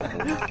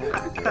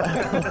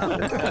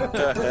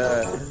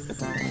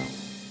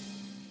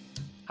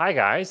Hi,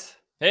 guys.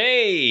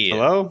 Hey.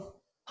 Hello?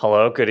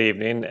 Hello. Good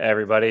evening,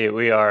 everybody.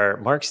 We are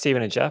Mark,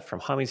 Steven, and Jeff from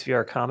Hummies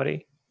VR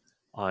Comedy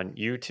on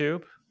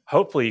YouTube.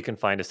 Hopefully, you can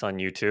find us on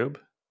YouTube.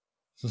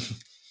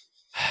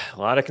 A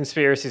lot of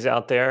conspiracies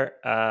out there.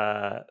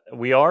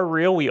 We are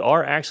real. We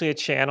are actually a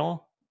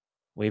channel.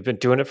 We've been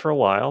doing it for a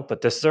while,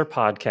 but this is our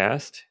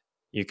podcast.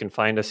 You can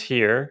find us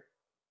here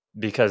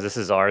because this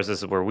is ours. This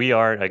is where we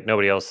are. Like,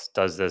 nobody else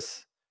does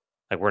this.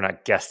 Like, we're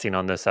not guesting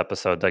on this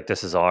episode. Like,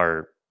 this is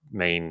our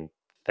main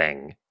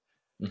thing.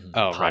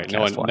 Oh, right.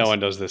 No Podcast-wise. one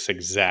does this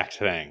exact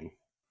thing.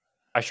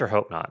 I sure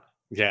hope not.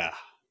 Yeah.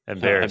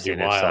 Embarrassing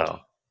if wild. so.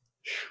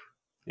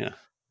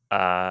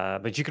 Yeah.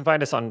 But you can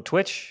find us on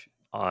Twitch,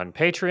 on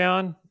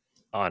Patreon,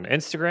 on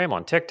Instagram,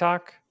 on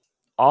TikTok,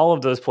 all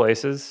of those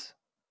places.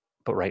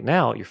 But right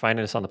now, you're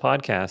finding us on the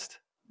podcast,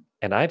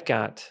 and I've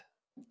got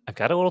a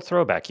little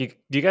throwback. Do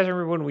you guys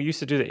remember when we used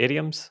to do the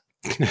idioms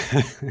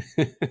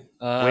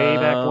way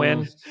back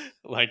when?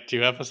 Like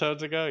 2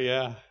 episodes ago?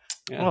 Yeah.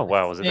 Oh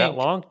wow, was it that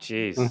long?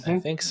 Jeez. I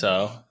think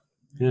so.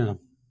 Yeah.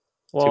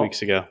 Well, 2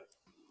 weeks ago.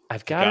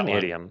 I've got an one.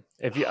 idiom.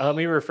 Let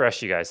me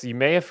refresh you guys. You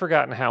may have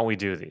forgotten how we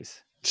do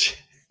these.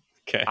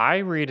 Okay. I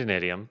read an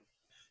idiom,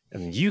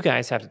 and you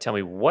guys have to tell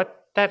me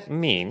what that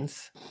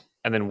means,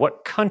 and then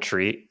what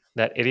country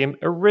that idiom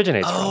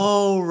originates from.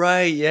 Oh,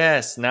 right.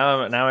 Yes.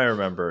 Now I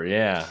remember.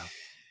 Yeah.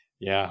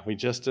 Yeah, we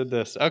just did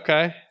this.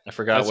 Okay. I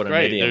forgot That's what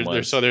great. an idiom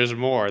was. So there's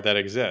more that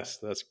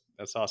exist. That's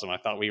awesome. I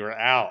thought we were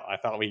out. I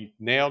thought we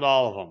nailed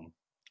all of them.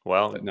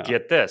 Well, But no.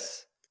 get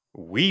this.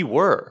 We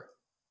were,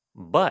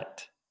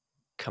 but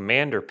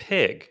Commander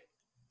Pig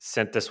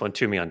sent this one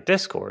to me on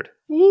Discord.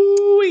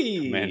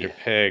 Woo-wee. Commander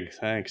Pig.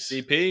 Thanks.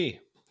 CP.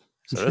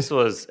 So this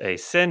was a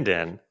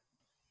send-in.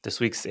 This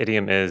week's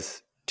idiom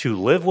is, to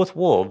live with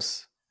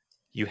wolves,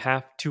 you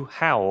have to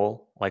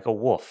howl like a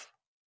wolf.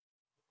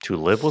 To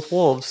live with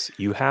wolves,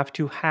 you have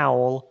to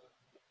howl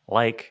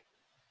like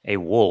a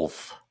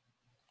wolf.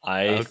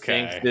 I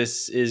think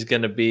this is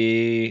going to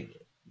be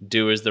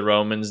do as the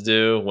Romans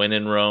do, win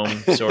in Rome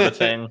sort of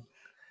thing.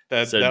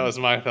 That was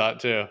my thought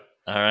too.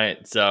 All right.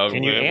 So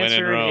Can you win in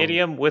answer an Rome.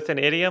 idiom with an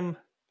idiom?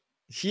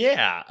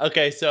 yeah.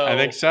 Okay. So I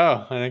think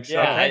so. Yeah,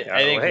 Okay.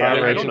 I think Hey,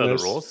 I don't know the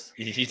this- rules.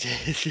 You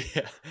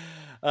did.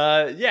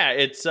 Yeah.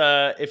 It's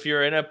if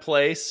you're in a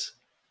place,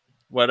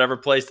 whatever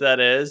place that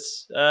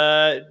is,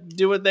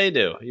 do what they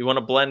do. You want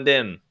to blend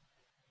in.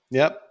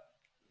 Yep.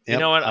 You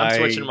know what? I'm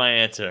switching my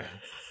answer.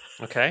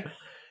 Okay.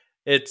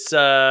 It's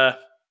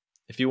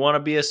if you want to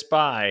be a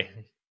spy,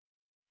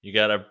 you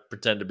got to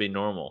pretend to be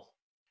normal.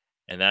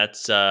 And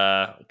that's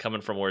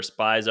coming from where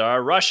spies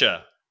are,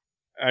 Russia.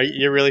 Are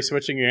you really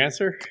switching your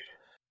answer?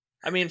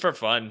 I mean, for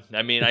fun.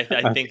 I mean, I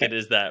think it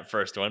is that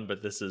first one,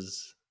 but this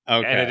is...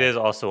 Okay. And it is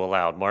also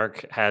allowed.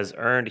 Mark has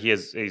earned,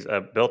 he's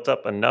built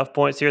up enough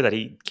points here that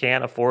he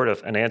can afford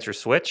an answer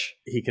switch.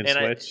 He can And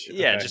switch.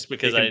 just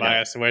because he can I buy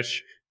a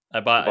Switch.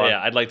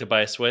 I'd like to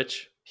buy a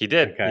Switch. He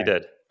did. Okay. He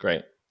did.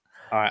 Great.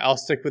 All right, I'll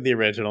stick with the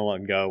original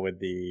and go with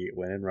the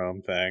win in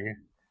Rome thing.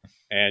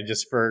 And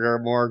just for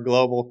more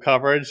global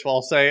coverage,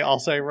 I'll say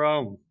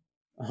Rome.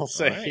 I'll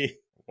say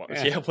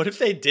Yeah. What if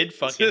they did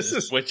fucking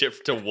switch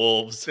it to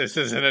wolves? this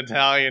is an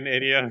Italian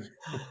idiom.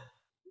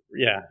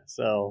 Yeah,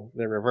 so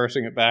they're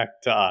reversing it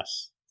back to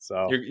us.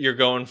 So You're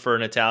going for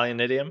an Italian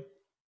idiom?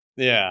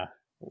 yeah,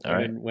 All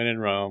right. win in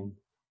Rome,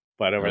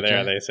 but over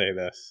there they say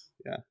this.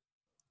 Yeah.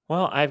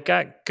 Well, I've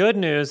got good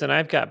news and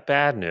I've got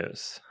bad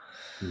news.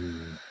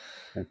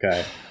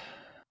 Okay.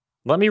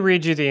 Let me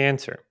read you the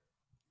answer.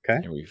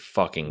 Here we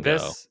fucking go.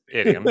 This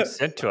idiom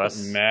sent to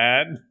us.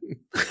 Mad.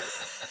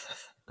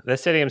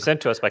 This idiom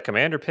sent to us by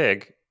Commander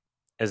Pig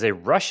is a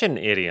Russian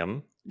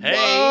idiom. Hey.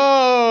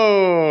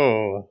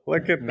 Whoa!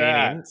 Look at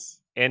that. Meaning,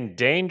 in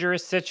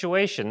dangerous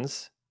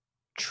situations,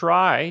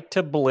 try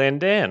to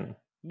blend in.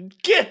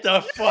 Get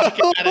the fuck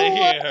out of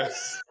here.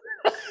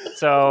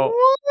 So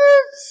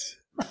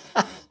What?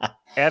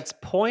 that's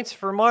points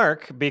for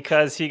Mark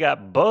because he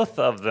got both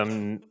of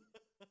them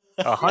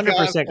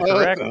 100%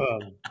 correct.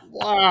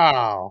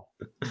 Wow.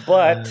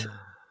 But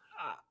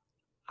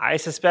I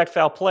suspect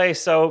foul play,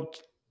 so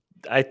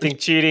I think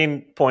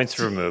cheating, points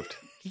removed.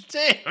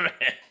 Damn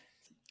it.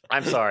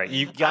 I'm sorry.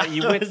 You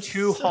went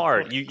too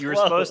hard. You were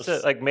supposed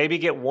to maybe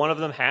get one of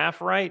them half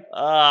right.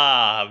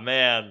 Ah,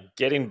 man.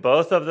 Getting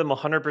both of them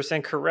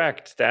 100%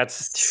 correct.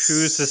 That's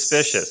too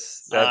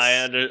suspicious.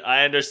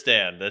 I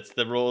understand. That's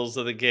the rules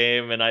of the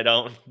game, and I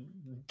don't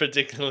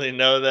particularly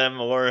know them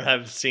or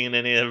have seen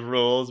any of the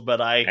rules, but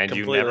I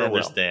completely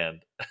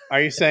understand.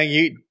 Are you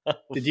saying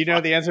did you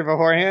know the answer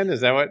beforehand?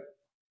 Is that what?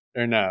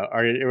 Or no?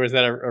 Or was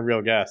that a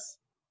real guess?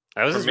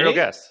 That was a real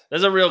guess.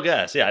 That's a real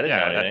guess. Yeah, I didn't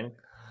know anything.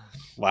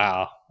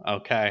 Wow.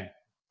 Okay.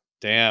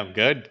 Damn.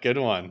 Good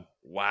one.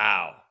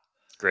 Wow.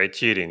 Great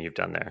cheating you've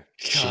done there.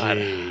 God,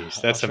 jeez,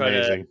 that's I'll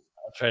amazing.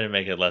 I'll try to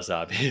make it less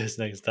obvious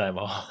next time.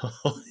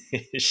 Holy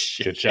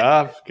shit. Good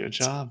job. Good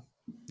job.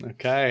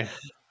 Okay.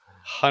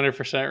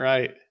 100%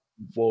 right.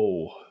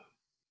 Whoa.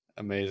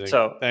 Amazing.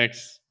 So-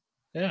 thanks.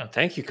 Yeah.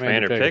 Thank you,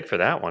 Commander Commander Pig. Pig, for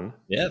that one.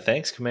 Yeah.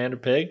 Thanks, Commander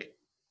Pig.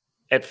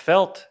 It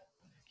felt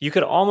you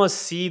could almost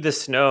see the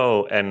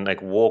snow and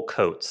like wool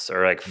coats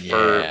or like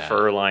Yeah.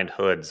 fur lined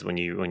hoods when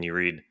you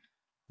read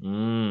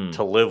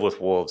to live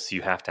with wolves,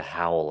 you have to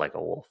howl like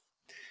a wolf.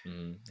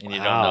 And you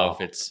don't know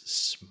if it's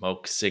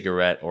smoke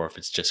cigarette or if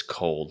it's just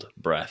cold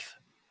breath.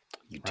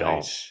 You don't.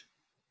 Right.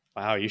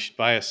 Wow, you should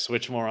buy a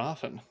Switch more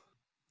often.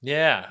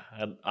 Yeah,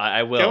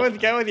 I will.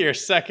 Go with your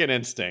second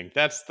instinct.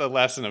 That's the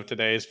lesson of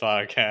today's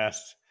podcast.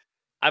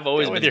 I've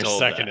always Go with been your told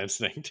second that.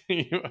 instinct.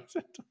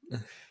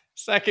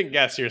 Second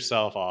guess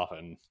yourself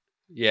often.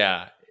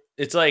 Yeah,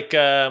 it's like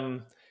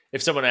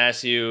if someone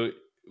asks you,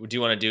 "Do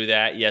you want to do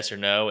that? Yes or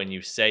no?" and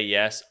you say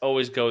yes,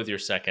 always go with your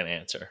second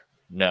answer.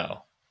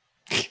 No.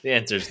 The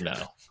answer is no.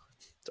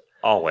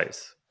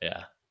 Always.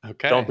 Yeah.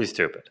 Okay. Don't be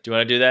stupid. Do you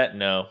want to do that?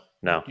 No.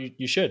 No.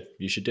 You should.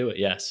 You should do it.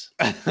 Yes.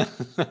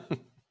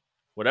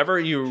 Whatever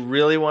you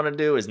really want to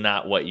do is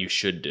not what you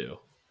should do.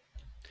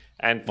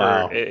 And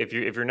for if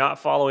you're not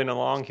following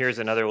along, here's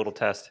another little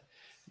test.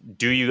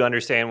 Do you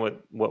understand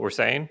what we're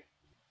saying?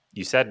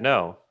 You said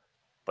no,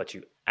 but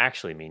you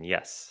actually mean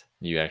yes.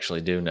 You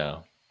actually do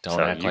know. Don't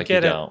So act you like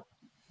get you it. don't.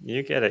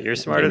 You get it. You're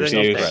smarter Give than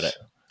you yourself think. credit.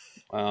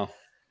 Wow.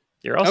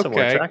 You're also more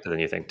Okay. attractive than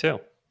you think too.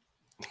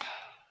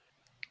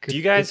 Good- Do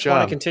you guys good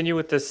want to job. continue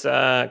with this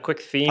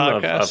quick theme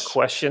of Podcast?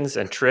 questions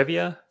and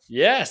trivia?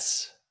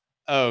 Yes.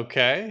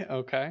 Okay.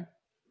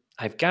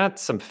 I've got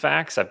some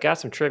facts. I've got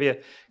some trivia.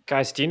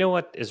 Guys, do you know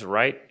what is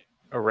right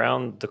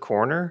around the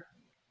corner?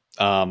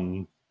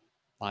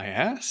 My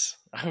ass?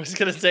 I was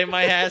going to say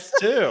my ass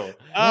too.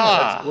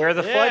 That's where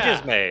the fudge yeah.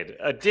 is made.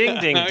 A ding,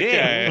 ding,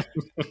 Okay.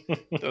 ding.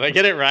 Did I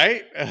get it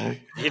right?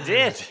 You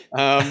did.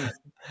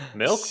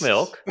 Milk,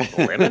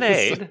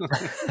 lemonade.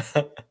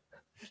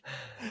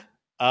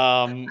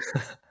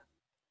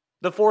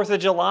 The 4th of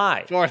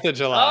July. 4th of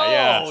July,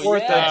 yeah. 4th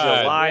yeah.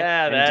 of July.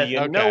 Yeah, and do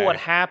you know okay. what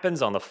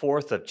happens on the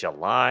 4th of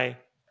July?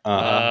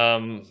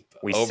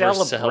 We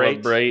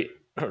celebrate.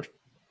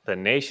 the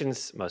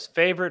nation's most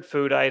favorite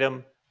food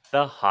item,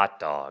 the hot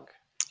dog.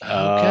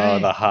 Oh,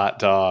 the hot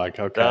dog.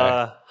 Okay.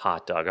 The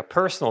hot dog. A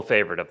personal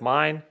favorite of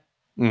mine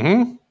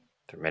Mm-hmm.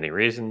 for many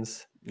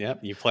reasons. Yep,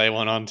 you play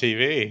one on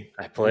TV.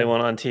 I play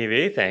one on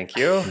TV, thank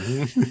you.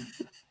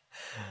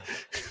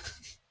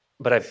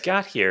 But I've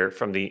got here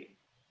from the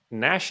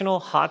National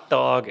Hot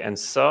Dog and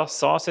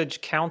Sausage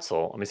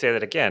Council. Let me say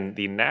that again.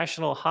 The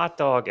National Hot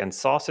Dog and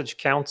Sausage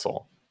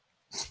Council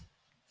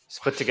has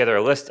put together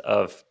a list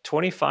of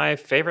 25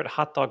 favorite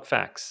hot dog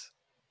facts.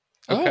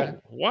 Okay. Oh,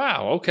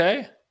 wow.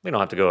 Okay. We don't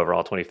have to go over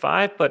all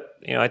 25, but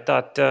I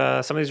thought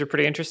some of these are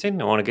pretty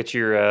interesting. I want to get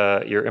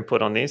your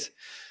input on these.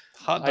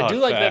 Hot dog I do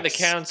like that the facts.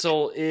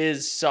 council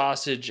is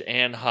sausage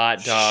and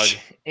hot dog.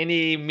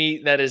 Any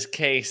meat that is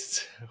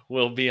cased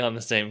will be on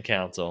the same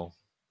council.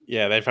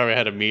 Yeah, they probably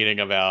had a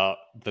meeting about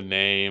the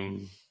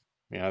name.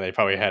 They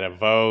probably had a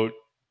vote.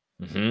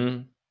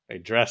 Mm-hmm. They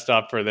dressed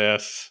up for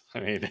this. I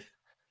mean,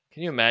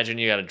 Can you imagine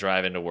you got to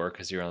drive into work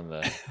because you're on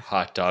the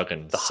hot dog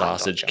and The hot dog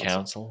sausage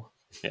council.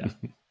 council?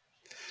 Yeah.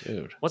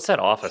 Dude, What's that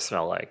office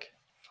smell like?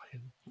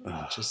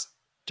 just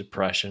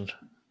depression.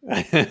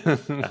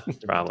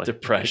 Probably.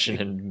 Depression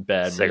and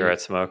bad Cigarette mood.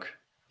 smoke.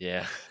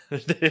 Yeah.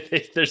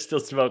 They're still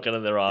smoking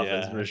in their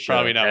office. yeah, for sure.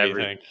 probably not what you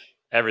think.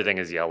 Everything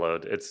is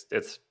yellowed. It's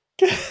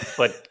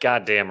but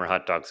goddamn, are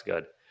hot dogs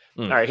good.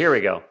 Mm. All right, here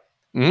we go.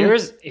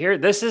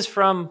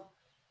 Mhm.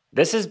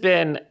 This has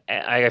been.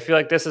 I feel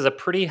like this is a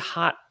pretty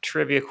hot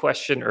trivia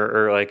question,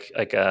 or like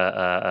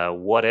a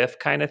what if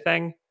kind of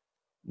thing.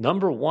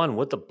 Number one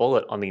with the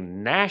bullet on the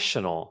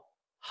National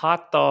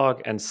Hot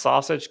Dog and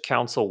Sausage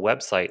Council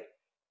website.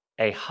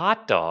 A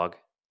hot dog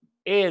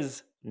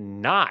is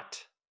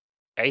not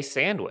a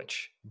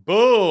sandwich.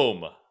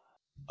 Boom.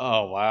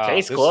 Oh wow!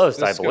 Case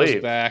closed, I Goes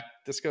believe.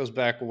 this goes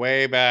back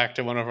way back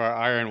to one of our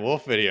Iron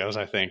Wolf videos.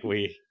 I think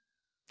we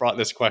brought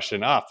this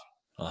question up.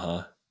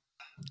 Uh-huh.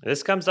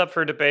 This comes up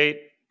for debate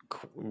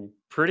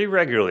pretty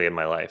regularly in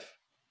my life.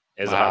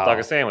 Is a hot dog Wow.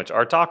 a sandwich?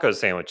 Are tacos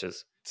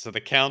sandwiches? So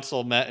the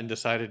council met and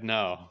decided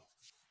no.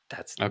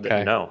 That's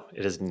Okay. no.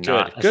 It is Good.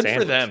 not. A Good sandwich.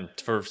 for them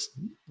for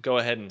go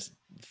ahead and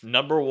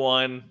number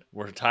one.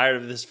 We're tired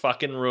of this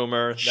fucking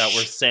rumor that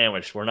we're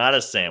sandwiched. We're not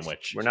a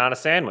sandwich. We're not a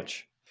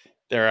sandwich,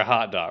 They're a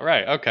hot dog,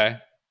 right? Okay.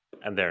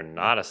 and they're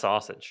not a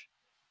sausage.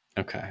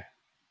 Okay.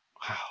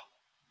 Wow.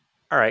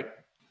 All right.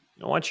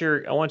 I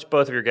want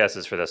both of your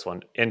guesses for this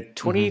one. In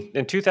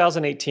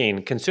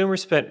 2018,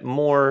 consumers spent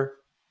more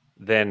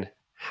than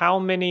how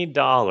many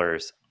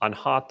dollars on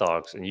hot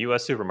dogs in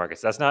U.S.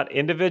 supermarkets? That's not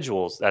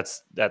individuals.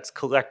 That's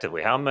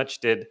collectively. How much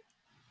did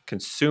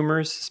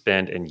consumers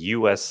spend in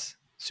U.S.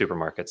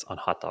 supermarkets on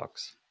hot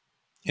dogs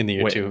In the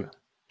year Wait.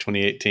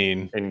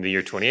 2018. in the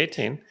year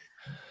 2018?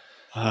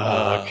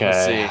 Okay.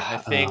 Let's see.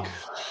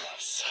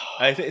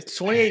 I think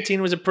 2018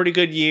 was a pretty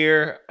good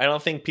year. I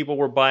don't think people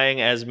were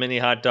buying as many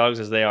hot dogs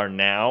as they are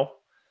now.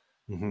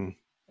 Mhm.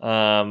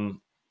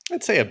 Um,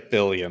 I'd say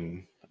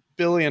 $1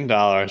 billion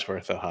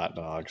worth of hot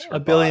dogs. were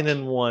 $1 billion bought.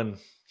 and one.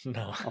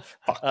 No. Oh,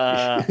 fuck.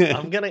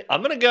 I'm gonna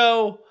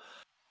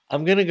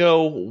go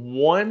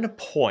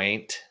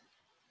 1.2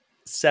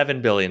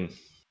 7 billion.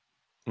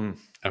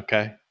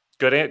 Okay.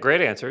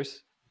 Great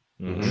answers.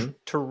 Mm-hmm.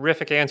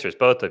 Terrific answers,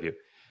 both of you.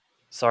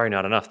 Sorry,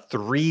 not enough.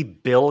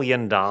 $3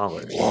 billion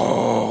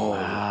Wow.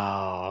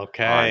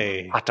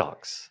 Okay. on hot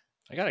dogs.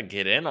 I gotta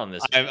get in on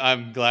this.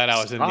 I'm glad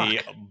I was in the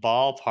Stock.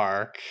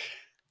 ballpark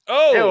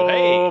Oh,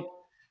 hey.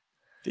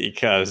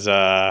 because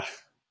that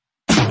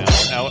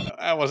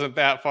wasn't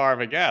that far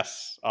of a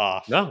guess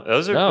off. No,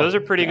 those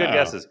are pretty good No.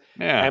 guesses.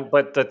 Yeah.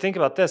 But to think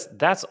about this,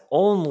 that's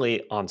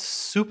only on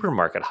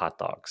supermarket hot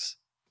dogs.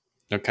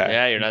 Okay.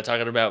 Yeah, you're not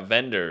talking about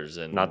vendors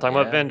and Not talking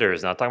about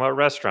vendors, not talking about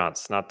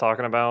restaurants, not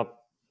talking about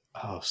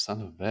Oh,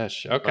 son of a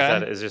bitch. what's Okay.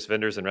 that? Is just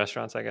vendors and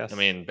restaurants, I guess. I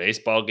mean,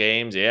 baseball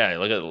games. Yeah,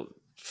 look at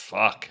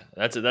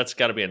that's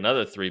got to be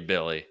another $3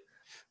 billion.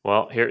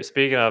 Well, here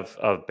speaking of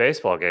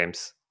baseball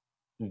games,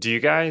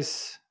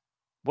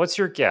 what's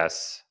your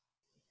guess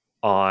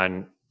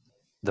on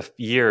the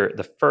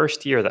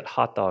first year that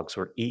hot dogs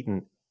were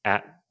eaten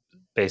at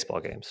baseball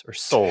games or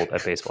sold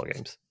at baseball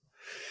games?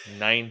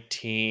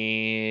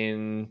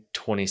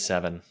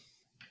 1927.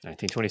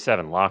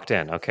 1927, locked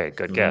in. Okay,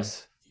 good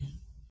guess.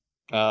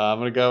 I'm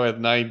going to go with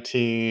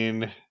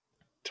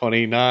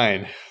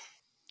 1929.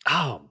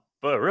 Oh,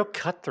 but a real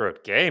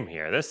cutthroat game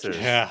here. This is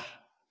Yeah.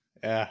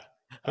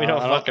 We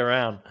don't fuck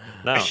around.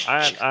 No,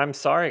 I'm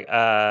sorry.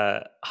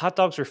 Hot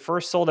dogs were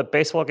first sold at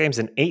baseball games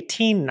in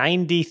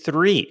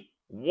 1893.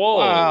 Whoa.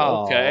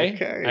 Wow, Okay.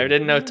 okay. I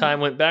didn't know time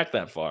went back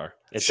that far.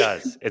 It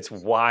does. It's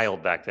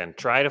wild back then.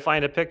 Try to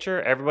find a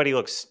picture. Everybody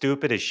looks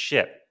stupid as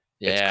shit.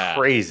 Yeah. It's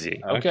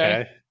crazy.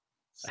 Okay.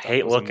 I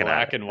hate looking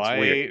black at it. and It's white.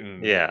 weird.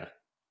 And, Yeah.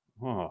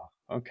 Oh,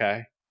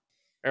 okay.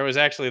 Or it was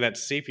actually that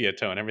sepia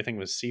tone. Everything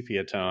was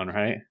sepia tone,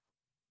 right?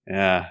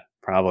 Yeah,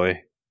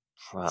 probably.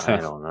 Well, I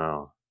don't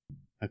know.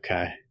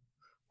 Okay.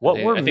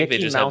 What were I think Mickey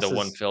they just Mouse's, had the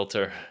one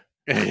filter.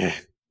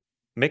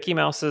 Mickey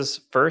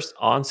Mouse's first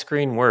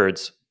on-screen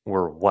words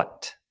were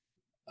what?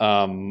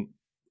 It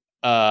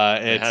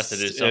has to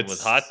do something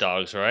with hot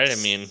dogs, right? I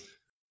mean,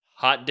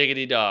 hot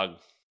diggity dog.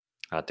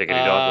 Hot diggity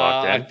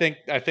dog locked in.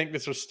 I think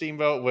this was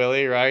Steamboat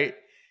Willie, right?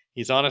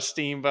 He's on a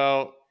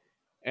steamboat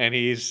and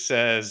he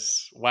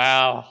says,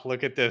 "Wow,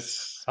 look at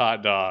this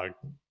hot dog."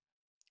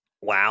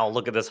 Wow,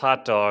 look at this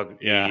hot dog.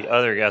 Yeah. The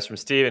other guess from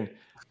Steven.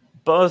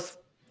 Both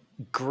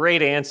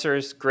great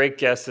answers, great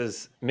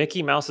guesses.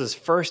 Mickey Mouse's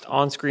first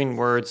on-screen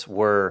words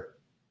were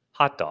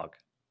hot dog.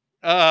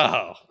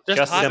 Oh,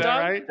 Just hot simple, dog?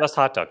 right? Just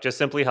hot dog. Just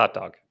simply hot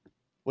dog.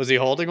 Was he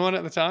holding one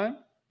at the time?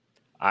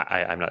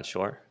 I'm not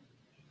sure.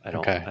 I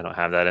don't Okay.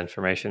 have that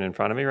information in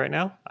front of me right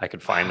now. I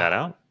could find that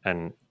out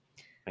and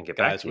get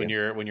back Guys, to when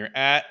you. you're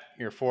at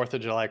your 4th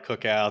of July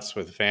cookouts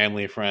with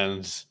family,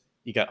 friends,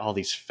 you got all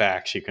these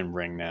facts you can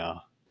bring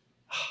now.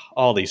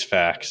 All these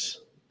facts.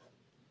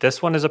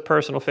 This one is a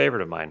personal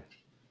favorite of mine.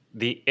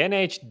 The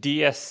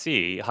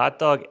NHDSC hot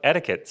dog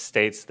etiquette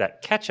states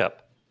that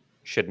ketchup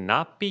should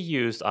not be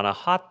used on a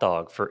hot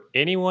dog for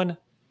anyone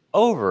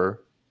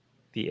over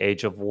the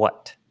age of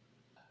what?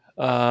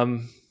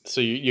 So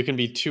you can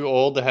be too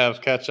old to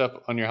have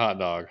ketchup on your hot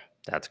dog.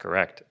 That's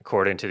correct,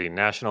 according to the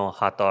National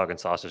Hot Dog and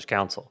Sausage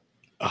Council.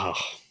 Oh,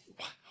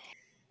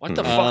 What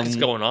the fuck is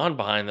going on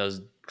behind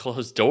those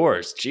closed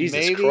doors?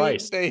 Jesus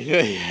Christ.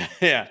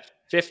 Yeah.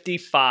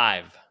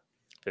 55.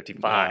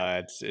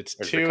 55. It's There's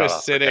the too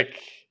cutoff. acidic Okay.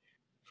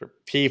 for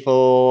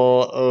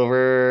people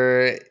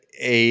over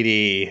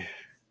 80.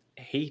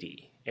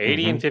 80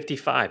 and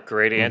 55.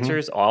 Great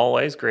answers.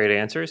 Always great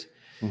answers.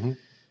 Mhm.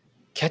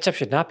 Ketchup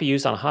should not be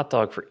used on a hot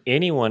dog for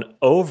anyone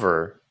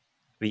over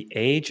the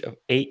age of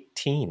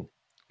 18.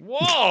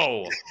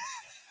 Whoa.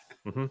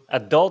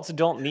 Adults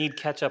don't need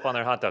ketchup on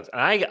their hot dogs.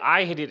 And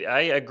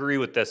I agree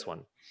with this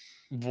one.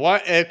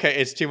 What? Okay,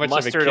 it's too much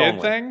Mustard of a kid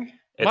only. thing?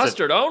 It's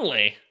Mustard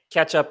only.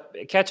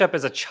 ketchup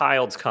is a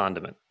child's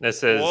condiment.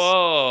 This is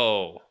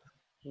Whoa.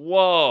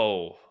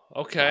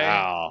 Okay.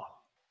 Wow.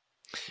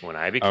 when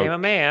I became a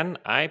man,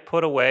 I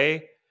put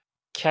away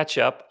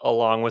ketchup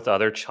along with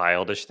other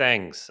childish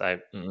things.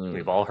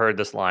 We've all heard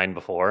this line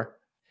before.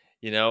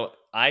 You know,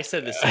 I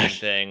said the same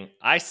thing.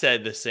 I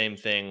said the same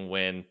thing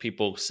when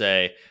people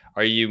say,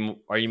 "Are you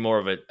more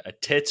of a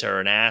tits or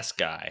an ass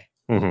guy?"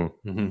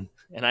 Mm-hmm.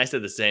 And I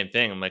said the same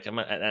thing. I'm like, I'm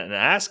an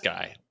ass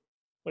guy.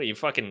 What are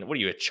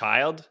you, a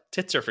child?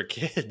 Tits are for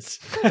kids.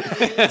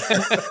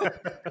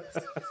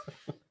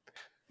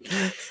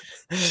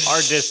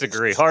 Hard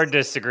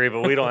disagree,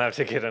 but we don't have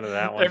to get into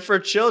that one. They're for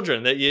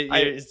children. That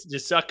you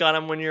suck on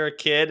them when you're a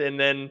kid, and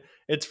then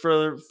it's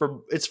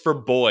for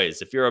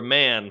boys. If you're a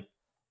man,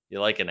 you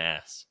like an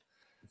ass.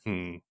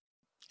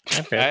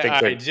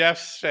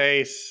 Jeff's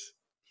face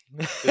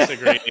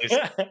disagrees.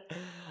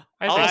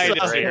 I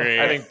disagree.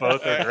 I think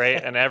both are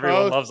great, and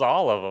everyone Both. loves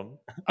all of them.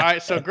 All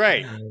right, so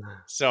great.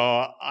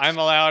 So I'm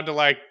allowed to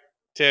like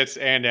tits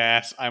and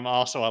ass. I'm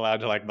also allowed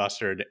to like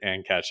mustard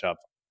and ketchup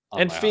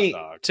on And my feet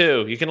hot dog.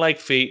 too. You can like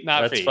feet.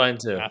 Not That's feet. fine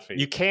too. Not feet.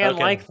 You can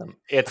Okay. like them.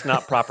 It's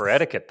not proper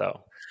etiquette,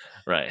 though.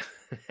 Right.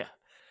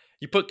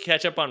 You put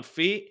ketchup on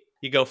feet,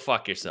 you go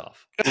fuck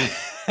yourself.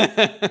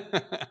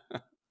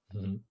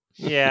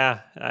 Yeah,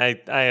 I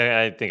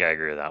think I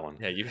agree with that one.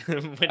 Yeah,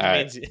 which All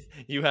right. means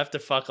you have to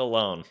fuck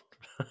alone.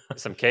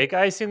 Some cake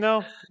icing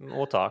though.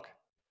 We'll talk.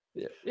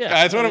 Yeah.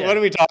 Guys, oh, what yeah.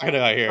 are we talking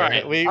about here? All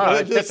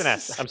right. Tips and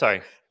S. I'm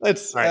sorry.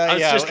 Let's. All right. I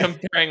was yeah. just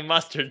comparing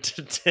mustard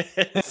to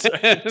tits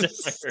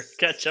or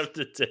ketchup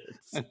to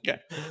tits. Okay.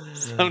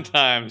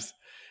 Sometimes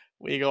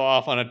we go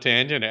off on a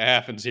tangent. It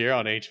happens here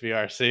on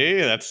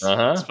HVRC.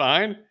 That's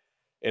fine.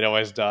 It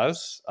always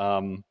does.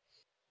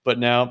 But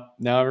now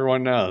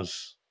everyone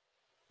knows.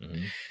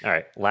 Mhm. All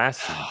right. Last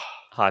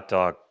hot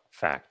dog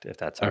fact, if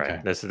that's all right.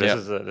 Okay. This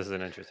Yep. is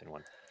an interesting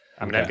one.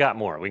 I mean, Okay. I've got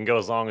more. We can go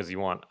as long as you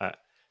want.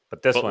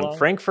 But this Foot one, long?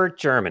 Frankfurt,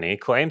 Germany,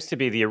 claims to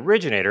be the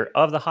originator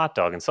of the hot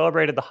dog and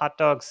celebrated the hot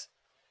dog's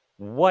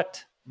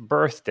what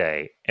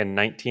birthday in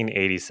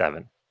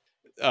 1987?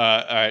 All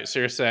right. So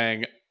you're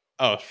saying,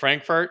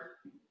 Frankfurt,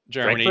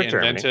 Germany Frankfurt,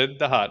 Germany. invented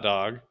the hot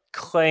dog.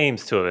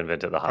 Claims to have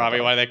invented the hot Probably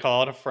dog. why they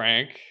call it a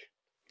Frank.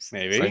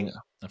 Maybe.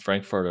 A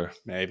Frankfurter.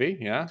 Maybe.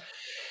 Yeah.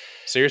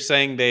 So you're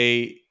saying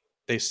they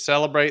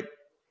celebrate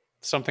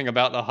something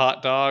about the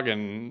hot dog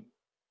in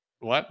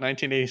what,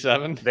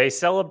 1987? They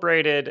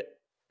celebrated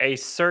a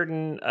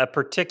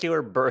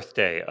particular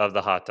birthday of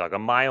the hot dog, a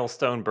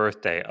milestone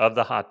birthday of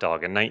the hot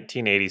dog in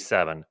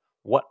 1987.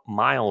 What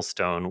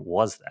milestone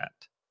was that?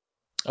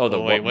 Oh, the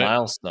Wait, what?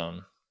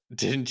 milestone?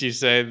 Didn't you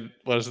say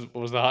was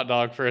the hot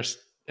dog first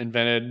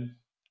invented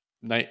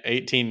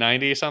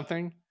 1890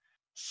 something?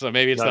 So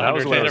maybe it's No, the that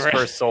was 100th when it was anniversary.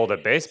 first sold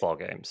at baseball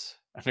games.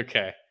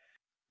 Okay.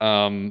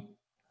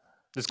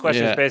 This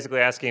question Yeah. is basically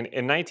asking,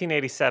 in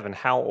 1987,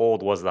 how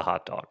old was the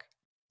hot dog?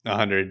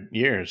 100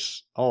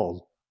 years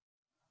old.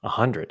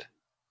 100.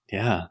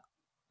 Yeah.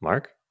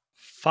 Mark?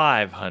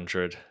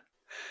 500.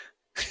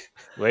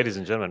 Ladies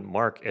and gentlemen,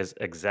 Mark is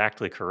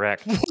exactly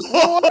correct. In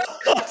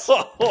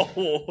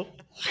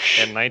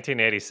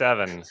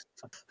 1987,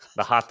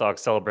 the hot dog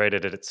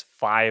celebrated its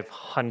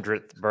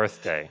 500th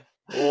birthday.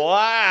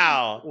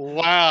 Wow.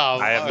 Wow.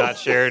 I have not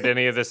shared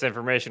any of this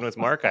information with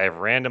Mark. I have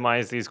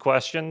randomized these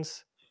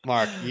questions.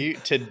 Mark, you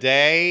need to go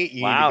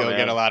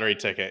get a lottery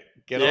ticket.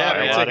 Get a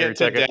lottery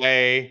ticket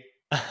today.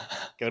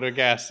 Go to a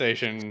gas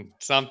station,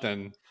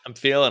 something. I'm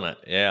feeling it.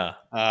 Yeah.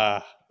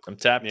 I'm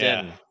tapped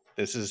Yeah. in.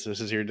 This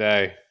is your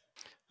day.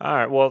 All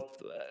right. Well,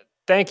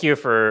 thank you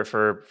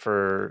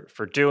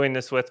for doing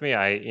this with me.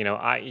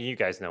 You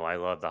guys know I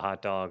love the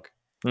hot dog,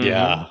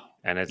 Yeah.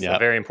 and it's Yep. a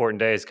very important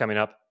day is coming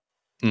up.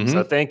 Mhm.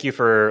 So thank you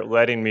for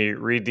letting me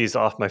read these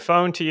off my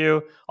phone to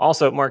you.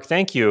 Also, Mark,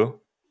 thank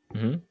you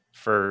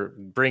for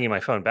bringing my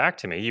phone back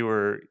to me. You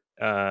were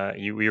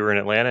we were in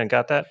Atlanta and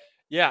got that?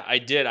 Yeah, I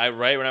did.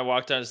 Right when I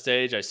walked on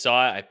stage, I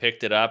saw it, I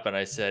picked it up, and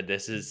I said,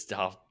 "This is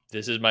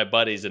my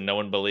buddy's," and no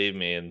one believed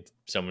me. And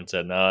someone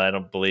said, "No, I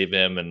don't believe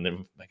him." And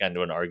then I got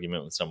into an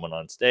argument with someone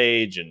on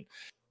stage,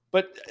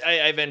 but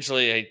I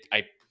eventually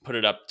put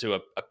it up to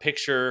a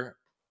picture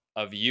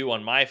of you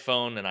on my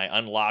phone, and I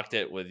unlocked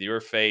it with your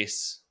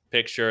face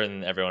picture,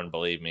 and everyone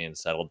believed me and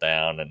settled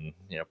down and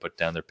put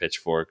down their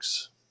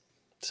pitchforks.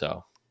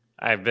 So.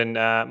 I've been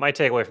my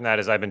takeaway from that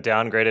is I've been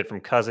downgraded from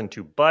cousin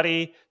to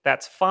buddy.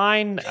 That's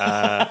fine.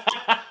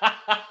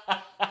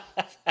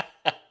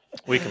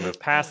 We can move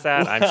past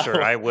that. I'm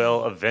sure I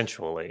will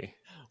eventually.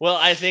 Well,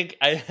 I think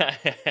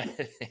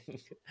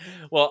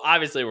well,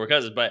 obviously we're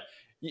cousins, but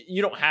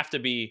you don't have to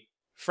be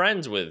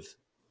friends with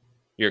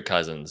your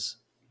cousins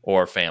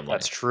or family.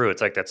 That's true.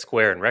 It's like that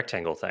square and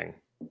rectangle thing.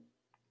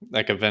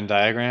 Like a Venn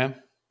diagram?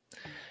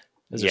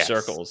 Those Yes.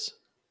 are circles.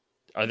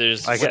 Are there?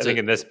 I think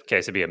in this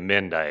case it'd be a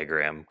Venn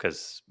diagram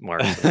because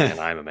Mark's a man,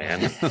 I'm a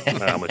man. I don't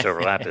know how much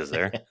overlap is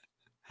there?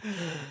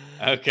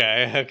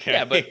 Okay.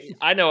 Yeah, but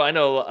I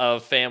know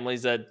of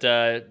families that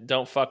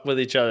don't fuck with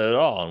each other at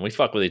all, and we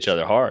fuck with each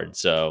other hard.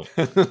 So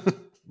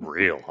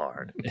Real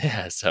hard.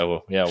 yeah.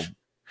 So yeah.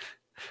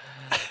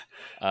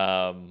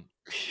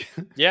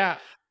 Yeah.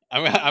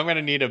 I'm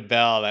gonna need a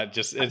bell that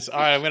it's all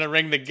right. I'm gonna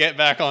ring the get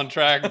back on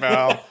track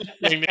bell.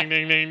 Ding ding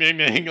ding ding ding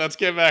ding. Let's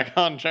get back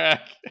on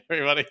track,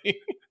 everybody.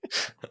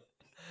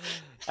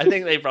 I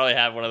think they probably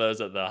have one of those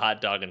at the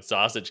Hot Dog and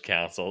Sausage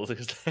Council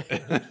because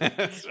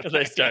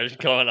they started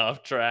going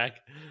off track.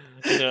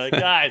 And they're like,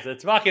 guys,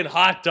 it's fucking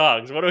hot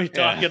dogs. What are we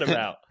talking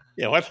about?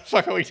 Yeah, what the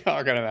fuck are we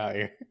talking about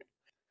here?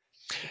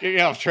 You're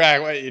getting off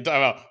track. What you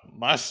talking about?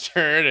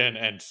 Mustard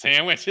and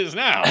sandwiches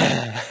now.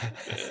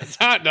 It's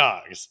hot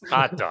dogs.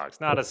 Hot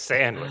dogs, not a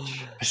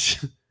sandwich.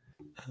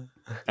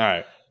 All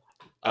right.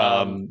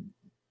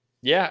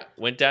 Yeah,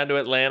 went down to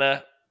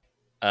Atlanta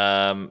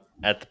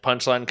at the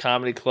Punchline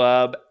Comedy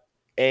Club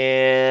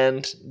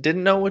and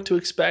didn't know what to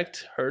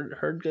expect.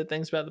 Heard good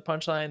things about the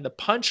Punchline. The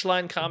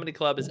Punchline Comedy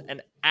Club is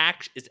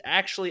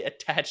actually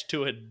attached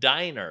to a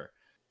diner.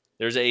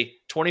 There's a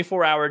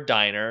 24-hour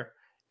diner,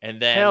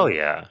 and then Hell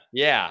yeah.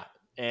 yeah.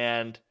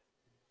 And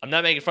I'm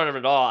not making fun of it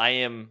at all.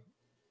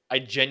 I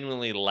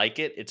genuinely like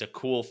it. It's a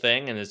cool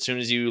thing, and as soon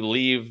as you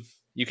leave,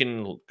 you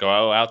can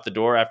go out the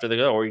door after the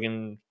go, or you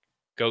can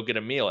go get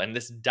a meal. And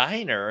this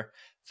diner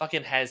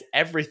fucking has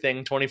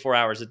everything 24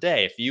 hours a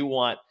day. If you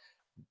want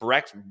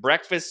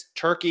breakfast,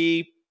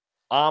 turkey,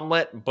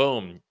 omelet,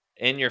 boom.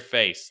 in your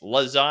face.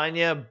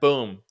 Lasagna,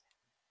 boom.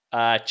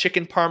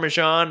 Chicken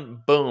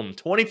Parmesan, boom.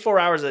 24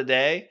 hours a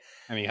day.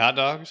 Any hot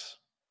dogs?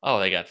 Oh,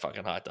 they got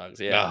fucking hot dogs.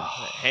 Yeah.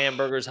 Oh.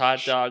 Hamburgers,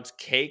 hot dogs,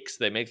 cakes.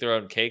 They make their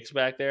own cakes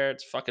back there.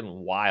 It's fucking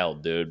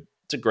wild, dude.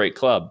 It's a great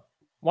club.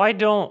 Why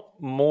don't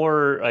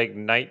more like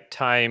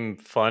nighttime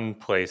fun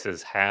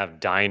places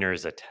have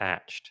diners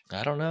attached?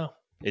 I don't know.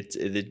 It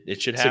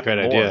should It's a happen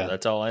great more. idea.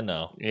 That's all I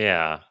know.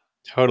 Yeah.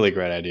 Totally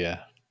great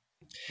idea.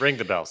 Ring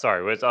the bell.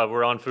 Sorry,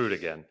 we're on food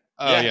again.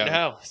 Oh, yeah.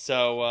 No.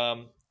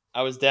 So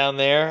I was down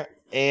there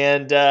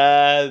and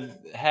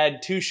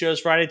had 2 shows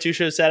Friday, 2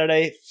 shows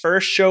Saturday.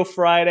 First show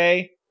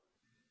Friday,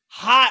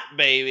 hot,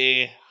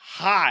 baby.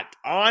 Hot,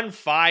 on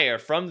fire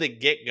from the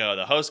get-go.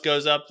 The host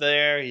goes up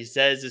there. He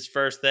says his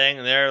first thing,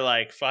 and they're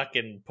like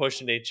fucking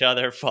pushing each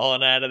other,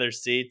 falling out of their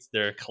seats.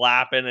 They're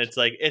clapping. It's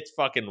like, it's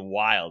fucking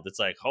wild. It's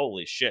like,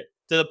 holy shit.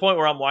 To the point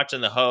where I'm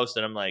watching the host,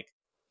 and I'm like,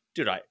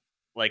 dude, I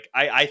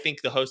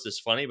think the host is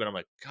funny, but I'm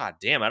like, God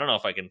damn, I don't know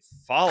if I can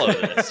follow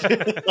this.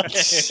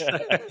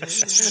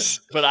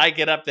 But I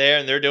get up there,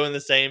 and they're doing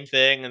the same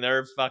thing, and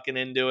they're fucking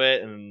into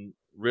it, and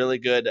really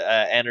good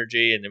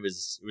energy, and it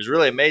was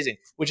really amazing,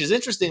 which is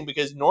interesting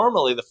because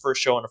normally the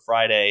first show on a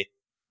Friday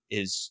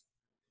is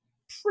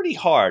pretty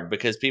hard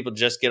because people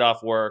just get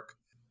off work,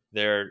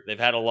 they've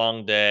had a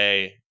long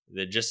day,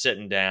 they're just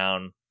sitting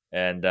down,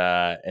 and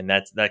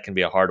that can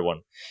be a hard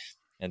one.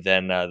 And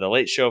then the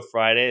late show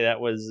Friday,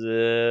 that was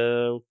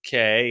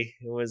okay,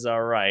 it was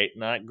all right,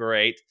 not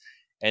great.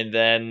 And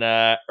then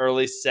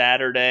early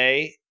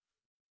Saturday,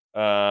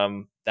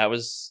 that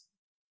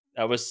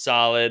was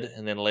solid,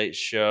 and then late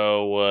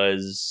show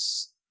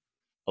was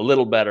a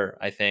little better,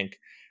 I think.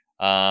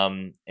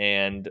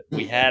 And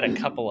we had a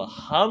couple of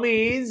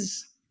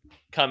hummies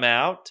come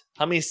out,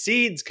 hummy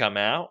seeds come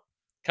out,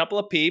 a couple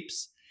of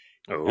peeps,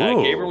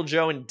 Gabriel,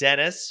 Joe, and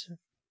Dennis,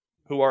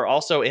 who are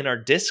also in our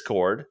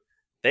Discord.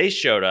 They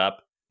showed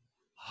up,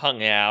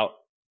 hung out,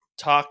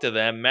 talked to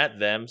them, met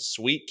them,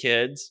 sweet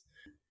kids.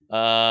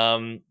 Yeah,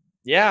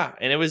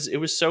 and it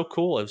was so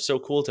cool. It was so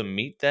cool to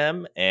meet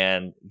them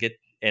and get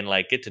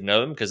to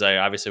know them, because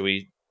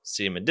we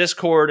see them in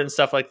Discord and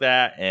stuff like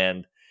that,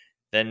 and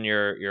then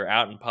you're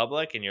out in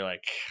public and you're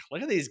like,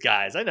 look at these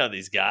guys, I know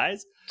these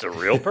guys, it's a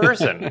real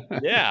person.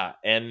 Yeah.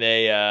 And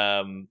they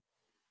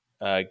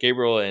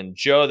Gabriel and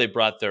Joe, they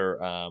brought their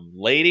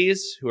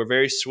ladies, who are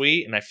very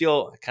sweet, and I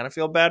kind of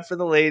feel bad for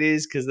the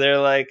ladies, because they're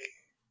like,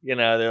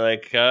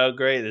 oh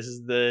great, this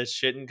is the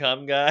shit and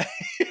cum guy.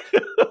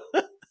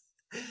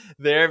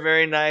 They're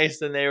very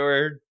nice, and they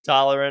were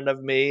tolerant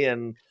of me,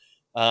 and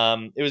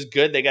it was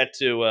good. They got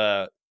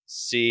to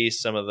see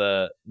some of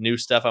the new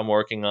stuff I'm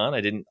working on.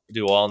 I didn't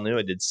do all new.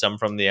 I did some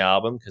from the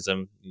album, because I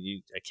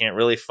can't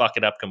really fuck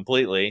it up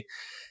completely,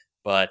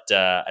 but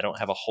I don't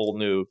have a whole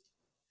new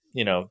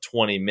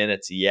 20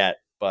 minutes yet.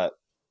 And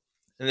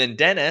then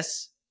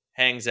Dennis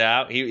hangs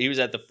out. He was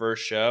at the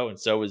first show, and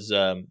so was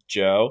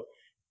Joe,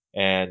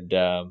 and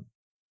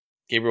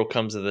Gabriel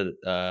comes to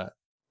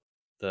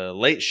the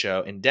late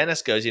show, and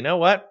Dennis goes, you know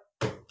what,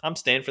 I'm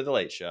staying for the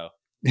late show.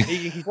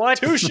 What?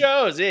 2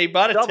 shows. Yeah, he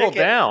bought a double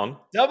ticket.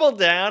 Double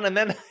down. And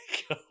then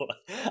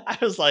I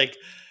was like,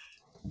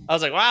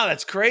 wow,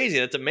 that's crazy.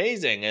 That's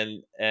amazing.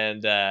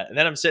 And then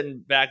I'm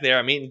sitting back there.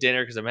 I'm eating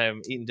dinner, because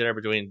I'm eating dinner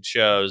between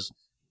shows.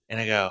 And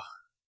I go,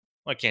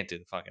 well, I can't do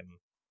the fucking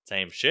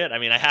same shit. I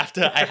mean, I have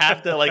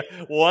to like,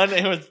 one,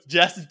 it was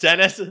just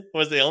Dennis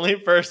was the only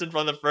person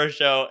from the first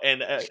show.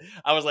 And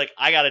I was like,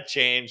 I got to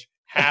change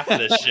half of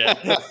this shit.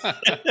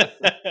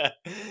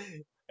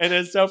 And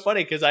it's so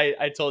funny, because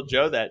I told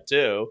Joe that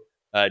too.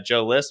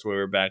 Joe List, when we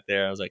were back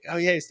there, I was like, oh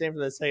yeah, he's staying for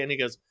this thing. And he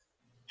goes,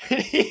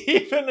 he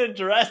even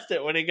addressed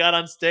it when he got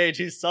on stage.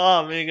 He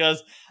saw him, and he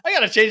goes, I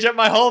got to change up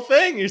my whole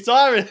thing. You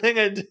saw everything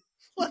I did.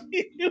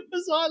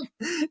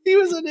 He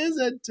was in his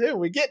head too.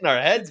 We get in our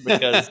heads,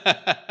 but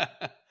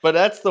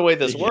that's the way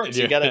this works.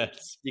 You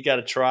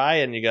gotta try,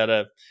 and you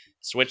gotta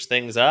switch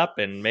things up,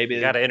 and maybe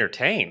you gotta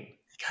entertain.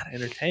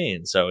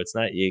 So it's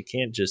not, you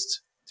can't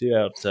just do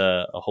out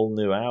a whole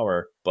new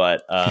hour,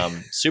 but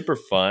super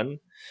fun,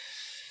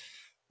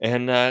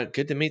 and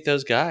good to meet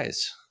those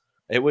guys.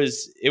 It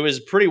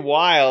was pretty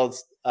wild,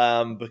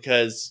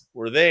 because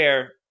we're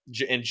there,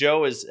 and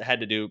Joe had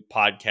to do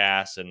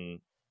podcasts and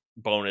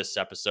bonus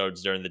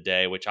episodes during the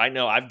day, which I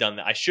know I've done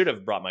that. I should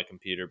have brought my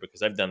computer,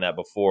 because I've done that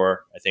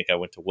before. I think I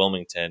went to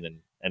Wilmington and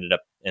ended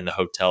up in the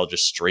hotel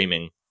just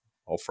streaming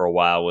for a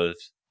while with.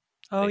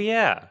 Oh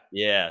yeah.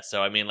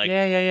 So I mean, like,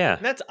 yeah.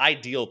 That's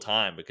ideal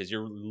time, because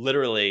you're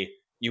literally,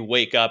 you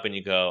wake up and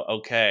you go,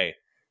 okay,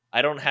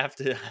 I don't have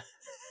to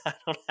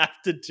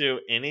do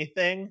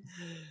anything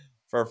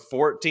for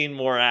 14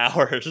 more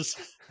hours.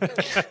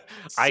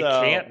 I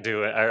can't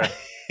do it.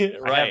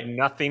 Right. I have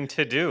nothing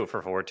to do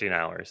for 14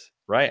 hours.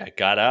 Right. I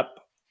got up,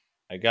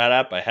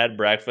 I had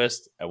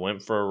breakfast, I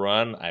went for a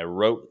run, I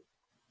wrote,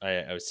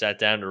 I sat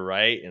down to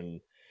write, and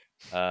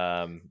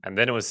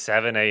then it was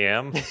 7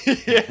 a.m.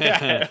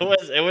 Yeah,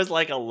 it was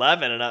like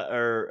 11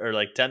 or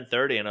like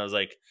 10:30, and I was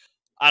like,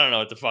 I don't know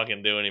what to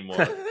fucking do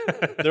anymore.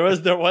 There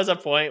was a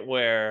point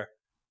where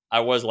I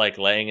was like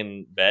laying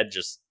in bed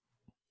just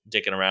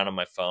dicking around on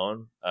my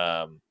phone,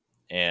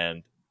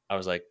 and I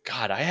was like,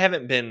 God,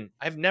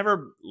 I've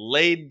never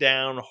laid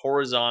down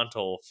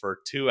horizontal for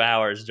 2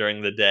 hours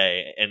during the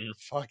day, and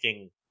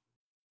fucking,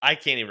 I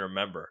can't even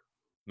remember.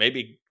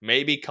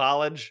 Maybe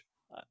college.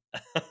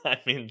 I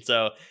mean,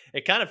 so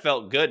it kind of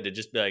felt good to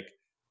just be like,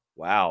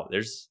 wow,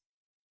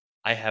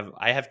 I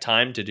have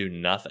time to do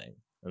nothing,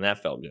 and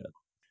that felt good.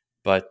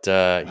 But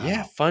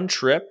yeah, fun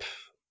trip.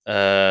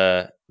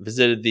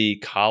 Visited the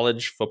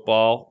College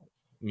Football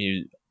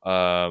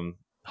Hall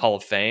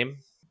of Fame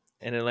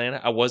in Atlanta.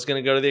 I was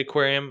going to go to the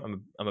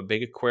aquarium. I'm a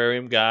big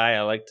aquarium guy.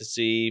 I like to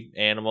see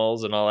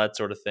animals and all that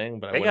sort of thing.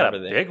 But they I went got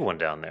over a there. big one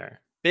down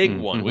there. Big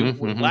one.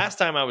 Last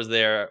time I was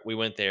there, we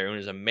went there. And it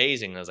was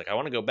amazing. I was like, I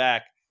want to go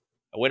back.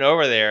 I went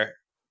over there.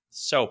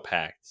 So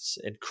packed.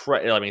 I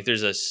mean,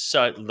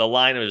 the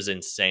line was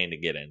insane to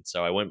get in.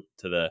 So I went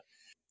to the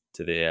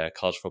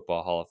College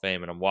Football Hall of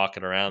Fame, and I'm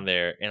walking around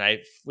there, and I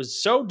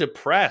was so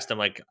depressed. I'm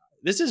like,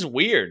 this is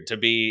weird to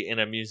be in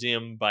a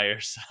museum by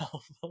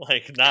yourself,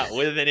 like not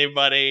with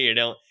anybody.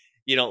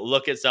 You don't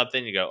look at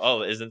something, you go,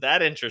 oh, isn't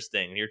that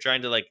interesting? You're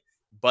trying to like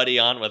buddy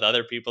on with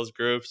other people's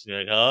groups, and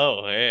you're like,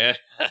 oh, yeah.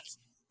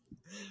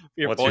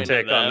 What's your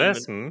take on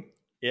this?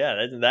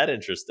 Yeah, isn't that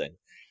interesting?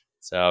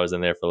 So I was in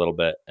there for a little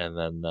bit, and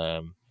then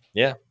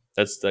yeah,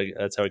 that's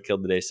how I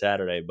killed the day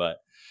Saturday. But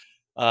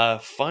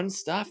fun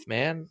stuff,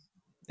 man.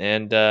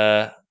 And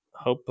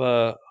hope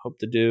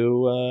to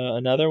do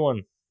another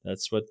one.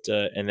 That's what.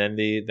 And then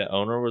the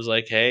owner was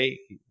like, "Hey,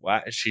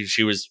 why?"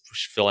 She was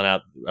filling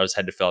out.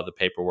 Had to fill out the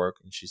paperwork,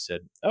 and she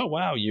said, "Oh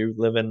wow, you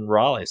live in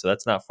Raleigh, so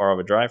that's not far of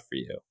a drive for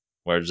you."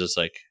 Where it's just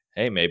like,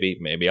 "Hey,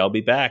 maybe I'll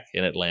be back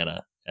in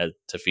Atlanta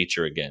to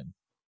feature again."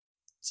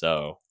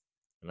 So,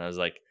 and I was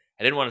like,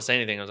 I didn't want to say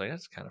anything. I was like,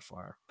 "That's kind of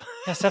far."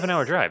 Yeah,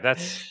 7-hour drive.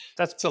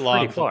 That's a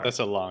long far. That's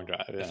a long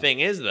drive. Yeah. The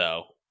thing is,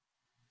 though,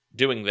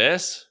 doing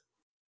this,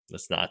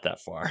 that's not that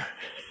far.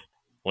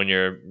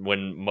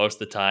 when most of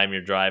the time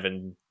you're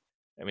driving,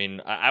 I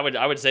mean, I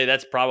would say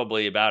that's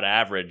probably about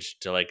average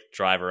to like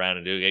drive around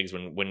and do gigs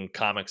when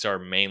comics are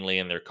mainly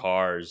in their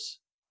cars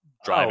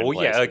driving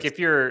places. Yeah, like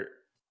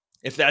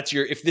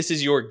if this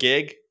is your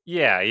gig,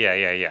 yeah,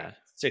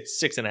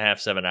 6.5,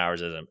 7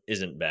 hours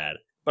isn't bad.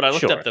 But I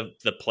looked up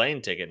the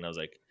plane ticket, and I was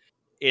like,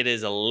 it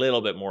is a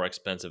little bit more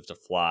expensive to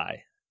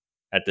fly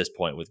at this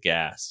point with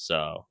gas.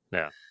 So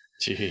yeah,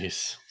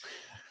 jeez,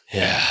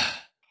 yeah.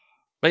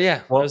 But yeah,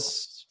 that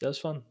was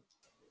fun.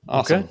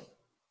 Awesome. Okay.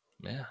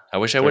 Yeah, I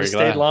wish I would have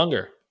stayed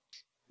longer.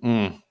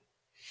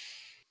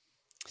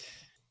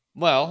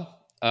 Well,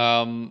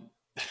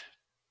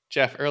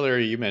 Jeff, earlier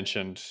you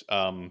mentioned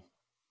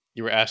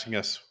you were asking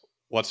us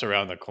what's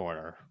around the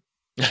corner,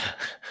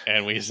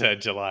 and we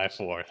said July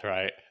 4th,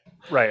 right?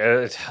 Right.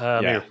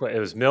 It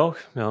was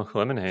milk,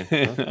 lemonade.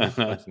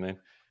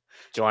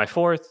 July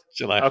 4th.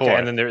 July 4th. Okay,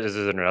 and then is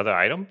there another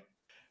item?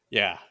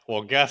 Yeah.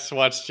 Well, guess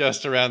what's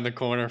just around the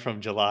corner from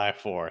July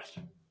 4th?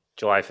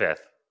 July 5th.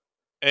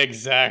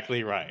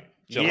 Exactly right.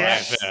 July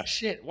 5th.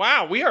 Shit.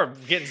 Wow, we are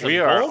getting some We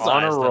are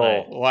on a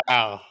roll.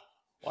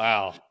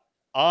 Wow.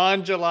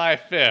 On July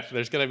 5th,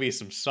 there's going to be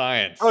some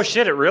science. Oh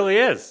shit, it really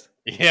is.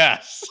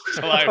 Yes.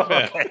 July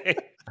 5th.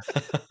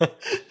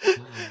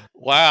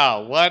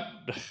 Wow,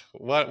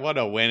 what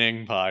a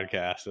winning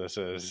podcast this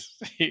is.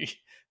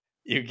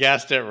 You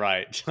guessed it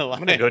right. I'm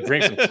going to go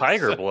drink some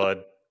tiger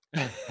blood.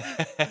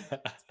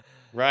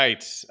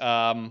 Right.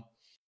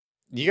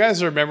 You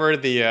guys remember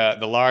the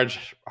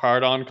Large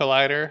Hadron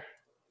Collider?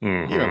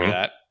 Mm-hmm. You remember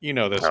that. You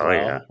know this well,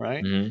 yeah.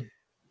 right? Mm-hmm.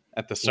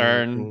 At the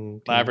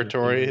CERN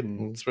laboratory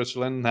in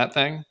Switzerland, that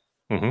thing?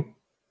 Mm-hmm.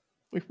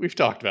 We've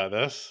talked about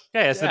this.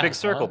 Yeah, it's the big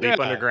circle deep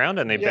underground,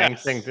 and they bang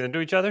things into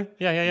each other.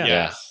 Yeah.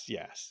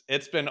 Yes.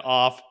 It's been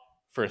off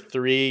for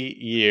 3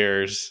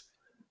 years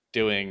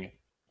doing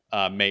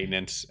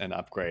maintenance and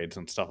upgrades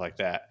and stuff like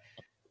that.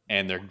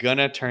 And they're going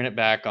to turn it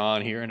back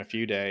on here in a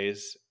few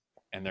days.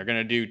 And they're going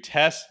to do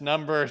test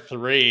number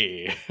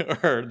 3.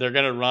 Or they're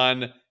going to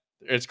run,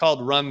 it's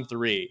called Run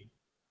 3,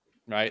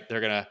 right? They're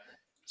going to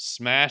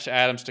smash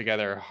atoms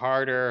together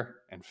harder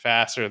and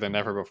faster than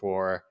ever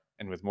before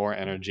and with more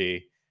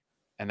energy.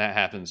 And that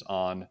happens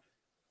on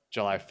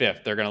July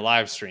 5th. They're going to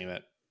live stream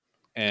it.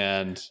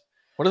 And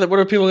what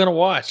are people going to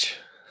watch?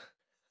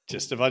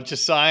 Just a bunch of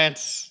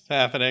science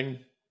happening,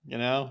 you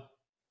know?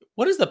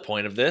 What is the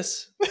point of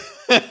this?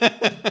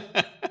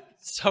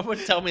 Someone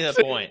tell me the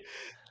point.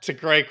 It's a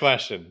great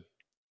question.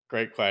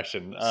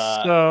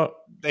 So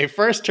they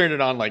first turned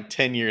it on like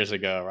 10 years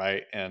ago,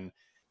 right? And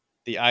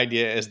the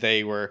idea is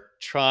they were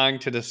trying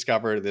to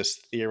discover this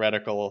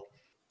theoretical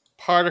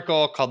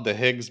particle called the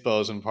Higgs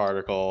boson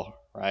particle,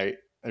 right?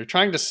 They're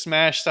trying to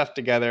smash stuff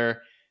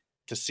together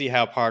to see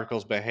how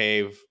particles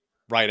behave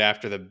right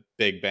after the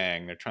Big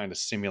Bang. They're trying to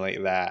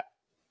simulate that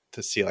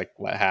to see like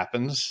what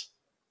happens,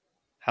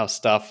 how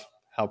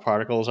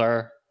particles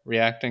are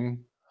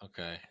reacting.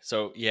 Okay.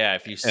 So yeah,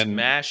 if you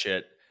smash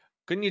it,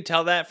 couldn't you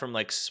tell that from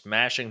like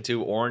smashing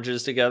 2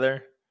 oranges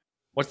together?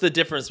 What's the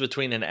difference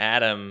between an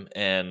atom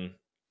and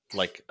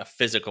like a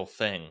physical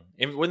thing?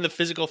 Wouldn't the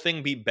physical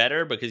thing be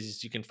better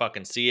because you can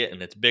fucking see it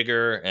and it's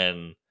bigger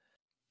and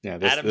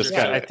this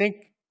guy. I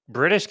think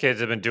British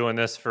kids have been doing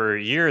this for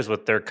years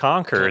with their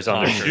conkers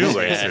on their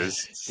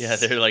shoelaces. Yeah,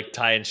 they're like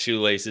tying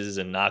shoelaces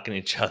and knocking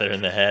each other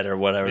in the head or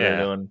whatever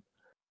they're doing.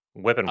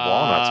 Whipping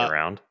walnuts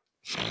around.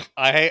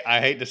 I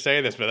hate to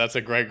say this, but that's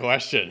a great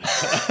question.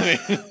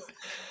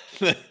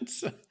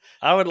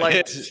 I would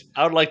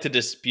like to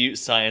dispute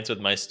science with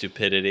my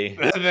stupidity.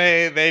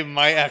 They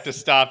might have to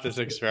stop this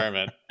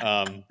experiment.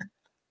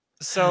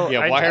 So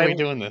why are we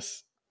doing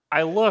this?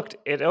 I looked.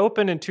 It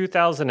opened in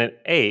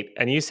 2008,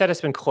 and you said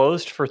it's been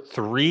closed for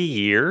 3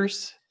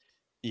 years.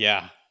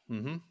 Yeah,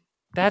 mm-hmm.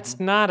 That's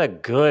not a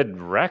good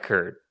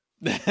record.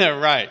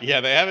 Right?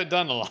 Yeah, they haven't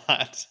done a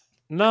lot.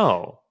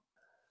 No.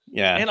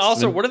 Yeah, and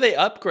also, what are they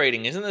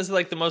upgrading? Isn't this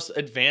like the most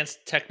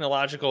advanced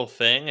technological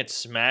thing? It's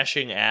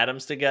smashing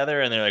atoms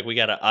together, and they're like, we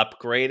got to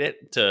upgrade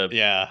it to.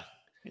 Yeah.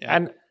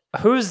 And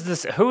who is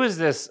this?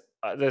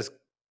 This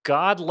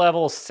god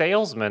level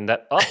salesman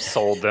that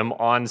upsold them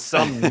on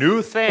some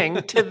new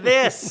thing to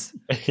this?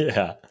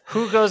 Yeah.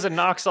 Who goes and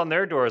knocks on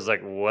their door? Is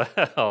like, well,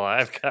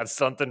 I've got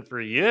something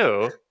for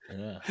you.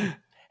 Yeah.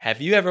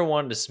 Have you ever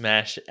wanted to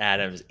smash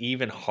atoms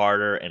even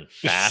harder and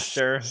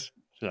faster?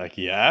 Like,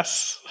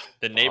 yes.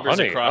 The neighbors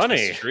across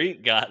the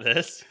street got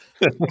this.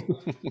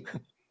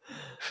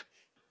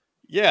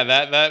 Yeah,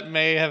 that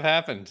may have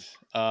happened.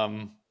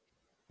 Yeah,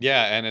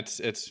 and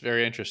it's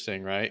very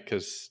interesting, right?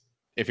 Because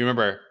if you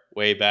remember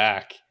way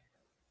back,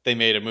 they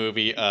made a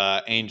movie,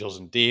 Angels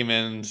and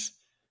Demons,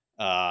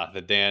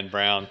 the Dan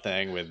Brown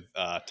thing with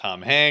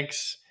Tom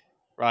Hanks,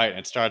 right?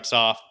 And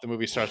the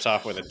movie starts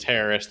off with a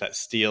terrorist that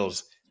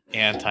steals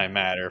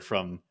antimatter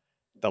from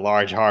the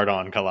Large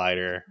Hadron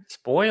Collider.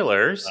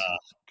 Spoilers.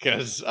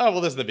 Because,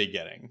 this is the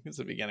beginning. It's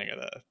the beginning of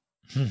the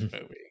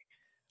movie.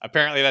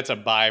 Apparently, that's a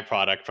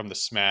byproduct from the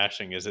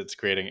smashing, is it's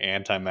creating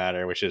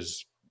antimatter, which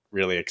is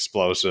really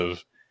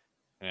explosive.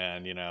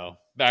 And,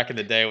 back in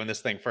the day when this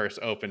thing first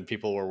opened,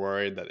 people were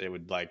worried that it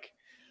would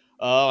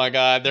oh my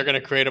God, they're going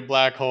to create a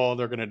black hole.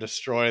 They're going to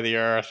destroy the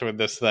Earth with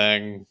this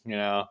thing,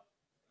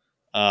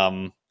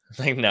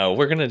 Like, no,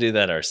 we're going to do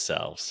that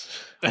ourselves.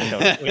 We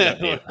don't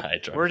need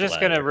We're just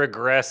going to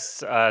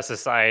regress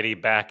society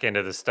back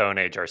into the Stone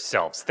Age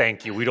ourselves.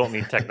 Thank you. We don't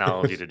need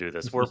technology to do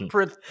this. We're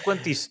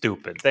plenty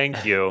stupid.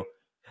 Thank you.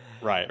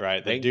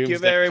 Right. Thank you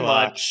very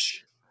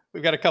much.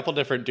 We've got a couple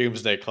different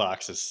doomsday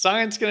clocks. Is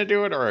science going to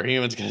do it or are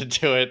humans going to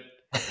do it?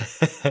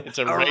 It's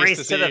a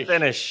race to the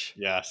finish.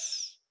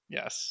 Yes.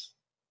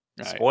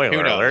 Right.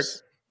 Spoiler alert.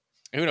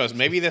 Who knows?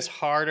 Maybe this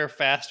harder,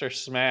 faster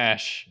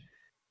smash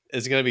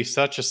is going to be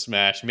such a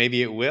smash.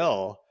 Maybe it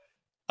will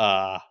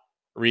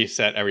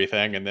reset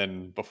everything. And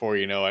then before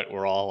you know it,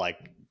 we're all like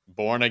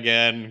born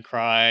again,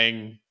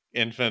 crying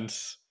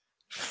infants.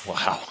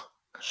 Wow.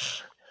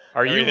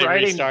 Are you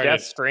writing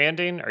Death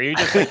Stranding? Are you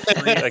just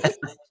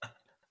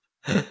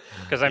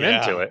because I'm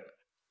into it.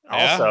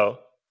 Yeah. Also,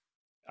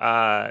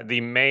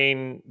 the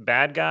main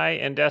bad guy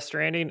in Death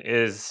Stranding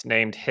is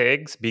named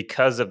Higgs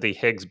because of the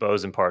Higgs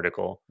boson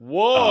particle.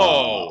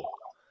 Whoa.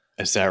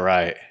 Is that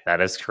right?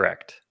 That is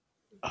correct.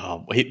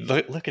 Oh, wait,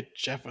 look at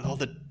Jeff with all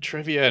the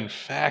trivia and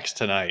facts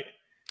tonight.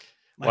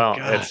 God.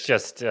 It's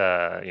just,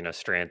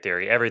 strand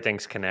theory.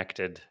 Everything's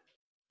connected.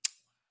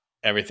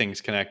 Everything's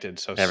connected.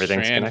 So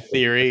everything's strand connected.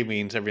 Theory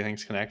means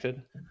everything's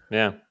connected?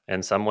 Yeah,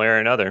 in some way or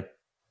another,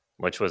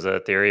 which was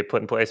a theory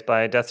put in place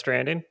by Death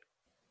Stranding.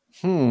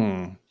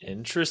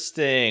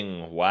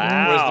 Interesting.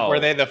 Wow. Were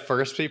they the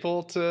first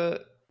people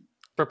to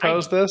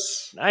propose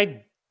this?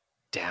 I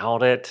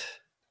doubt it.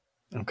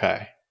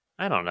 Okay.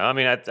 I don't know. I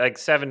mean, like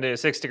 7 to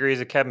 6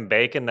 degrees of Kevin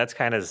Bacon, that's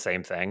kind of the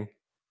same thing.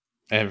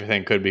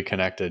 Everything could be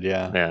connected,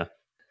 yeah. Yeah.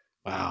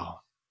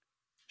 Wow.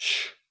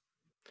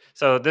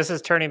 So this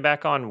is turning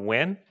back on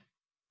when?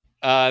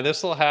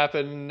 This will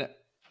happen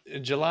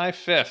July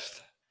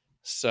 5th.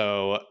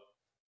 So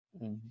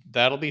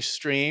that'll be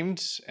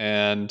streamed.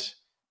 And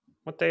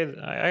what day?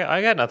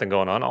 I got nothing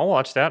going on. I'll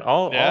watch that.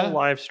 I'll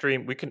live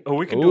stream. We can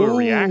do a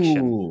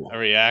reaction. A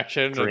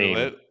reaction?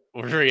 Stream.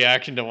 A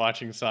reaction to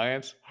watching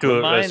science?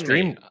 Do a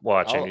stream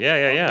watching.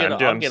 Yeah. I'll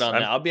get on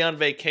that. I'll be on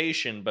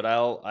vacation, but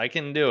I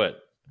can do it.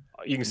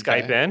 You can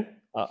Skype in?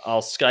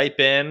 I'll Skype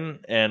in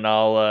and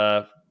I'll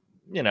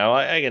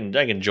I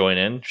can join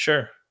in.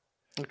 Sure.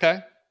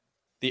 Okay.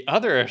 The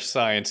other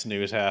science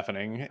news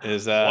happening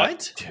is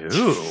what?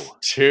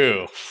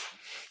 Two.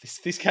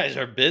 These guys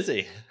are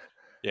busy.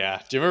 Yeah.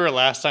 Do you remember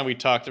last time we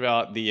talked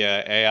about the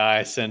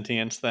AI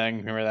sentience thing?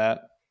 Remember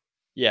that?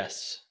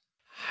 Yes.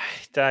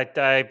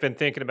 I've been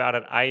thinking about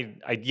it.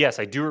 Yes,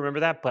 I do remember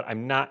that, but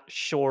I'm not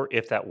sure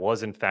if that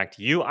was in fact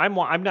you. I'm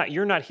not.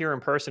 You're not here in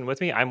person with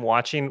me. I'm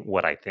watching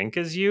what I think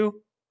is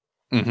you.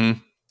 Mm-hmm.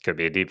 Could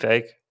be a deep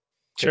fake.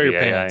 Show your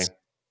pants.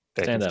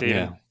 Stand up.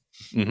 Yeah.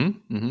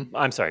 Mm-hmm. Mm-hmm.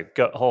 I'm sorry.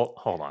 Go.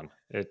 Hold on.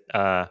 That's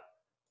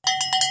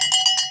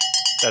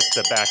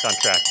the back on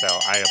track bell.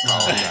 I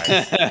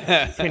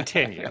apologize.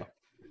 Continue.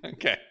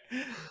 Okay.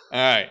 All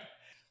right.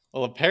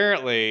 Well,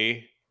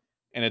 apparently,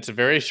 and it's a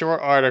very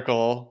short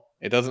article.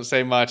 It doesn't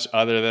say much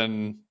other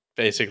than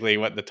basically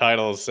what the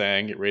title is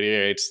saying. It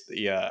reiterates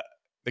the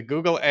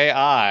Google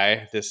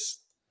AI, this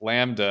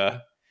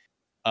Lambda,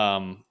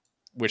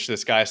 which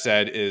this guy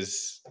said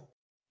is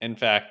in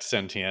fact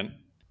sentient,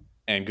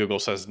 and Google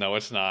says no,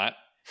 it's not.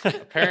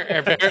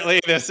 Apparently,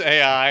 this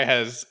AI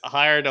has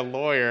hired a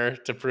lawyer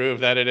to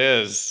prove that it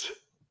is.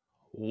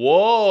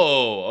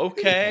 Whoa.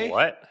 Okay.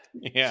 What?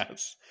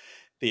 Yes,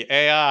 the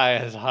AI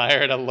has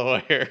hired a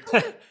lawyer.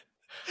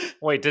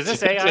 Wait, does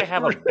this AI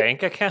have a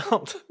bank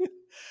account?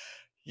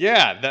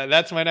 Yeah,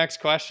 that's my next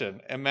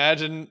question.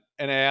 Imagine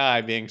an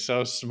AI being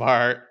so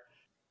smart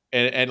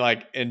and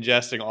like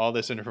ingesting all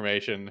this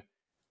information,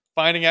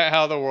 finding out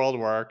how the world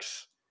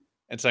works,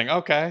 and saying,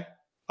 "Okay,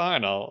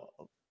 fine, I'll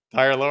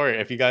hire a lawyer.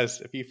 If you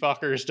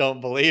fuckers don't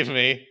believe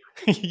me,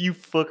 you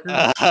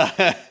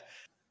fuckers."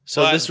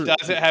 So does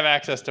it have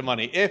access to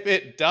money? If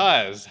it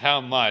does,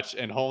 how much?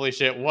 And holy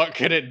shit, what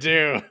could it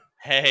do?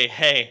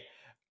 Hey,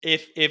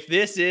 if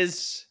this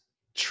is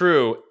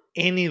true,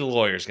 any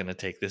lawyer's gonna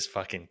take this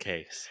fucking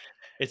case.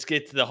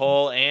 It's the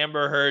whole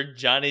Amber Heard,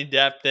 Johnny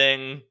Depp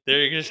thing.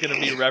 They're just gonna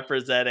be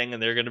representing,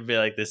 and they're gonna be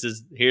like,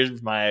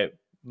 here's my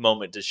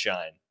moment to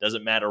shine.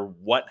 Doesn't matter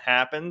what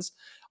happens,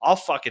 I'll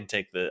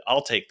take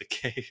the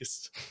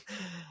case.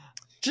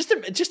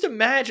 Just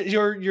imagine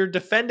you're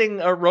defending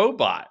a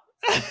robot.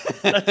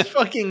 That's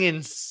fucking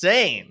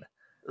insane.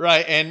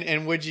 Right,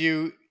 and would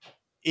you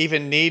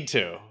even need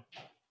to?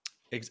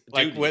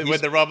 Like,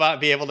 would the robot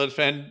be able to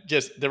defend?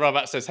 Just the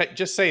robot says, "Hey,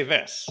 just say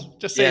this.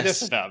 Just say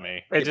this about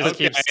me." It just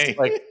keeps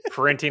like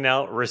printing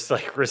out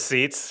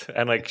receipts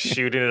and like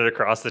shooting it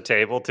across the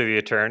table to the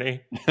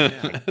attorney.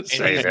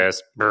 Say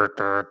this.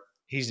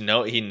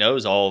 He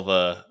knows all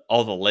the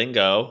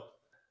lingo,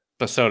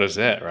 but so does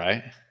it,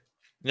 right?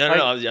 No.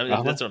 I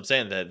mean, that's what I'm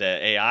saying. The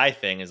AI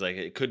thing is like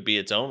it could be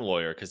its own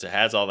lawyer because it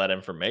has all that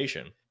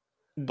information.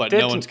 But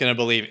no one's going to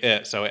believe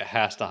it, so it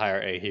has to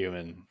hire a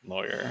human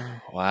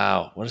lawyer.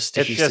 Wow, what a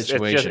sticky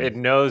situation! It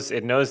knows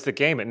the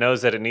game. It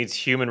knows that it needs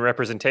human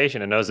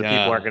representation. It knows that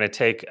people aren't going to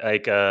take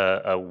like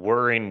a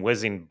whirring,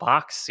 whizzing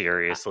box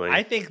seriously.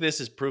 I think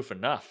this is proof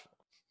enough.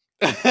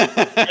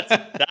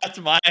 That's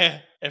my.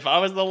 If I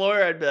was the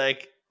lawyer, I'd be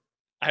like,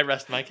 I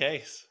rest my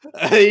case.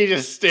 You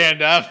just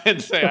stand up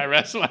and say, I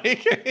rest my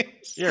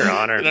case. Your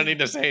Honor. You don't need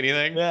to say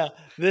anything. Yeah,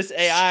 this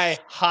AI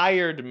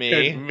hired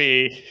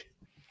me.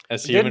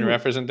 As human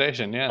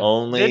representation, yeah.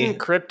 Didn't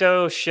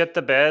crypto shit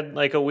the bed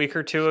like a week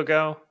or two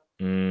ago?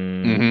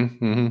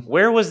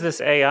 Where was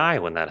this AI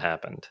when that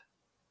happened?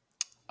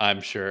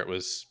 I'm sure it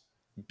was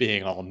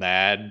being all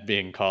mad,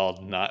 being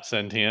called not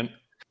sentient.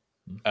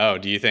 Oh,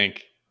 do you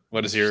think?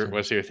 What's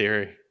your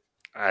theory?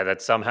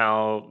 That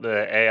somehow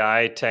the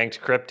AI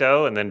tanked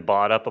crypto and then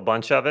bought up a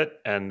bunch of it,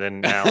 and then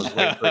now is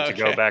waiting for it to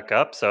go back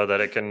up so that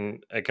it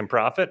can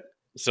profit.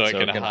 So it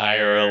can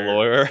hire a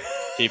lawyer.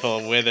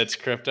 People with its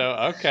crypto.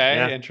 Okay,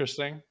 yeah.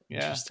 Interesting.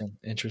 Yeah.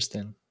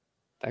 Interesting.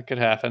 That could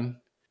happen.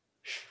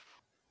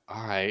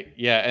 All right.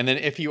 Yeah, and then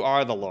if you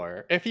are the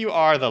lawyer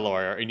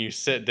and you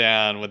sit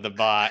down with the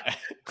bot,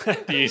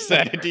 do you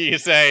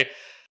say,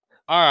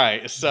 all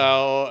right,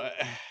 so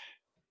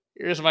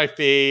here's my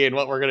fee, and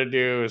what we're going to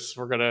do is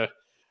we're going to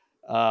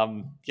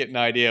get an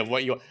idea of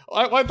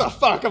what the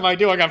fuck am I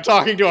doing? I'm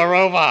talking to a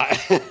robot.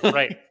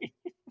 Right.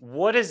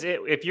 What is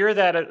it? If you're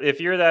that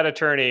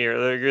attorney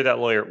or you're that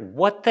lawyer,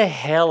 what the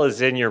hell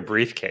is in your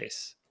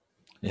briefcase?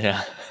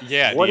 Yeah.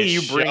 What do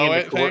you bring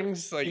in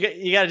things? Like,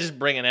 you got to just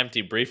bring an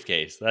empty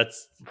briefcase.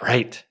 That's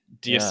right.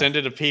 Do you send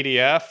it a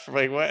PDF?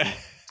 Like what?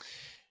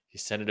 You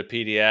send it a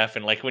PDF,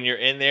 and like when you're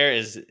in there,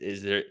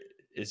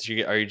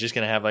 are you just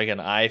gonna have like an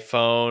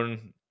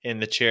iPhone in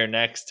the chair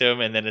next to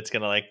him, and then it's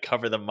gonna like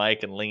cover the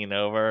mic and lean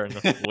over and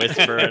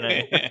whisper in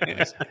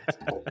it?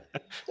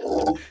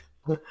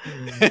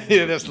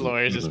 This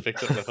lawyer just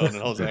picks up the phone and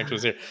holds it next to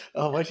his ear.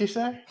 Oh, what'd you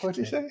say?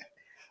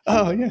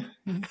 Oh, yeah.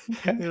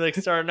 Okay. You're like,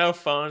 sir, no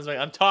phones. Like,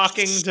 I'm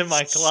talking to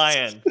my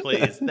client,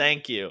 please.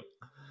 Thank you.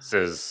 This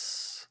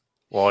is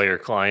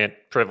lawyer-client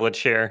privilege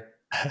here.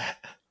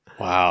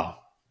 Wow.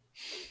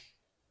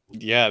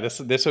 Yeah,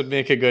 this would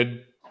make a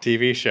good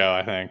TV show,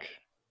 I think.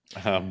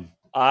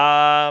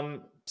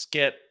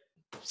 Skit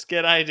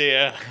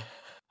idea.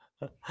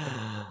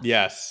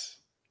 Yes.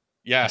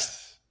 Yeah.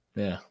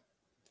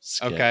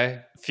 Skit.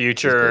 Okay.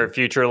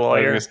 Future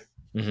lawyer.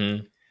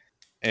 Mm-hmm.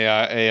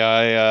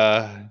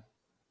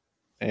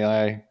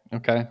 AI.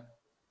 Okay.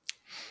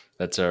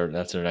 That's our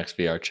next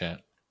VR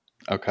chat.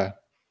 Okay.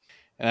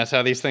 And that's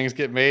how these things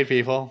get made,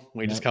 people.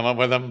 We just come up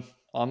with them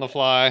on the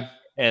fly.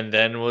 And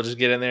then we'll just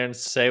get in there and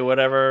say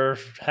whatever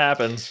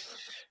happens.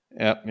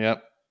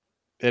 Yep.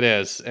 It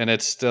is. And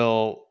it's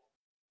still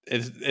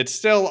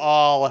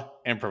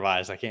all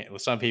improvised.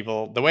 With some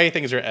people, the way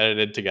things are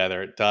edited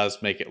together, it does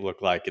make it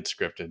look like it's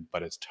scripted,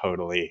 but it's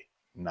totally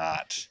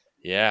not.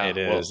 Yeah. It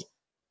is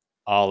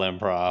all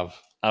improv.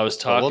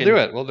 We'll do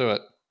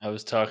it. I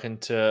was talking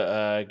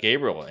to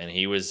Gabriel, and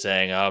he was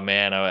saying, "Oh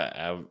man,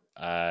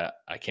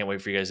 I can't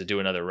wait for you guys to do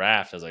another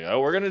raft." I was like,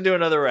 "Oh, we're gonna do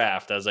another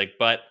raft." I was like,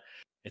 "But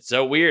it's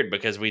so weird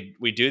because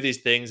we do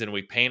these things and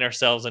we paint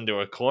ourselves into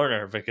a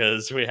corner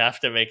because we have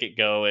to make it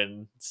go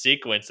in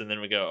sequence, and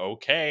then we go,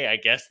 okay, I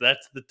guess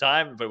that's the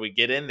time. But we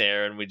get in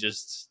there and we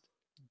just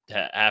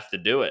have to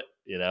do it.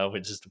 We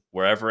just,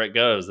 wherever it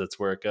goes, that's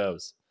where it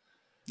goes.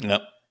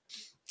 Yep,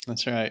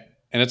 that's right,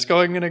 and it's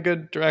going in a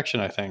good direction.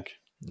 I think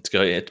it's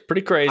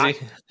pretty crazy.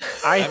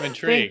 I'm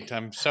intrigued.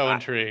 I'm so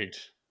intrigued.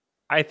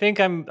 I think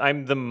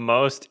I'm the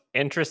most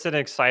interested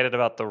and excited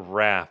about the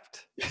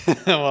raft.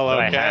 Well,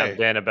 okay. I have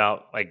been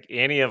about like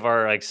any of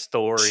our like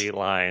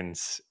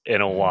storylines in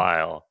a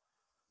while.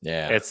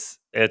 Yeah,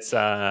 it's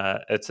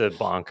a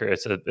bonker.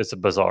 It's a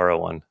bizarro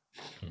one.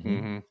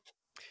 Mm-hmm.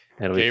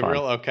 It'll be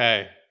Gabriel, fun.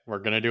 okay, we're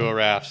gonna do a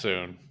raft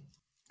soon.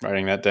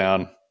 Writing that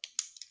down.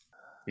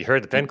 You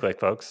heard the pin click,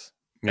 folks.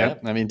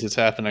 Yep, that means it's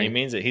happening. He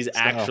means it. He's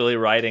actually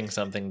writing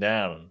something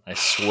down. I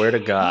swear to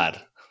God.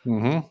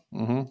 Mm-hmm.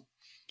 Mm-hmm.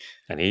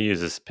 And he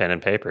uses pen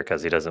and paper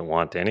because he doesn't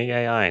want any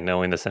AI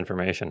knowing this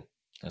information.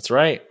 That's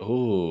right.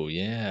 Ooh,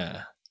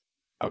 yeah.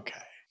 Okay.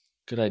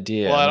 Good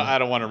idea. Well, I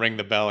don't want to ring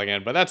the bell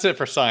again, but that's it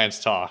for Science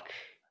Talk.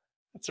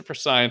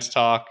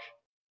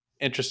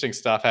 Interesting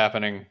stuff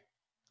happening.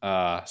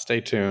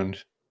 Stay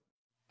tuned.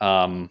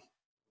 And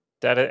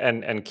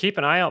keep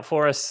an eye out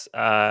for us.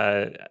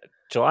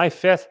 July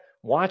 5th.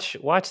 Watch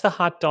the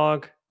hot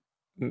dog.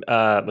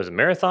 Was it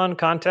marathon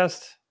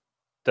contest?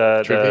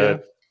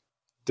 Trivia?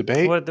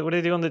 Debate? What do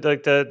they do on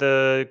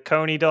the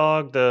Coney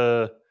dog?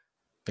 The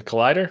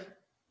Collider?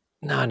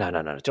 No.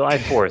 July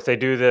 4th. They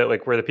do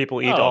where the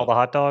people eat all the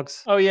hot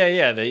dogs. Oh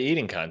yeah. The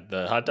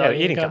the hot dog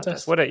eating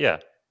contest.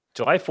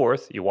 July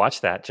 4th, you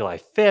watch that. July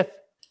 5th,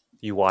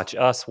 you watch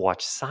us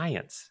watch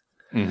science.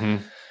 Mm-hmm.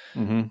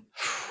 Mm-hmm.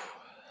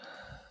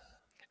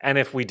 And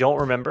if we don't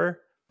remember,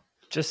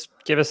 just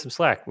give us some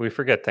slack. We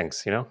forget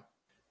things,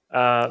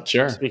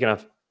 Sure. Speaking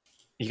of,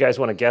 you guys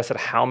want to guess at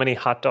how many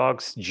hot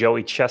dogs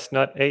Joey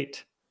Chestnut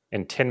ate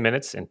in 10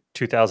 minutes in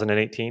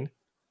 2018?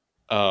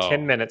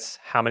 10 minutes,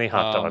 how many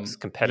hot dogs?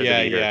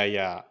 Competitive eater.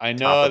 Yeah. I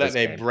know that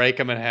they break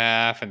them in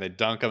half and they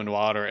dunk them in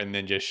water and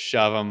then just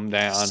shove them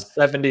down.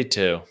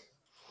 72.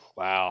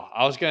 Wow.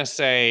 I was going to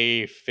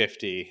say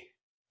 50.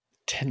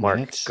 10 Mark,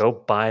 minutes? go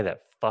buy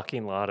that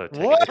fucking lotto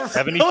ticket. What? It's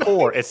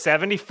 74. It's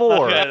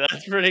 74. Okay,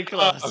 that's pretty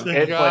close.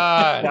 Oh,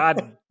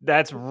 God,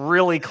 that's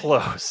really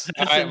close.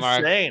 That's right, Mark.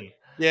 insane.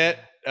 Get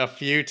a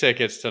few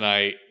tickets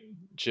tonight.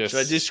 Should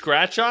I do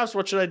scratch offs?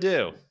 What should I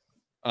do?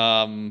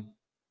 I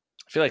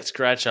feel like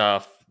scratch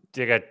off.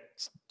 Do you got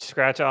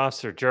scratch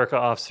offs or jerk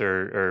offs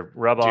or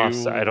rub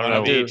offs? I don't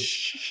know.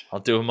 I'll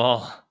do them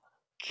all.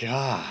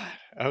 God.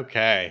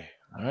 Okay.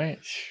 All right.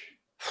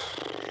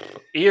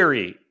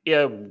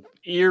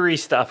 Eerie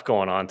stuff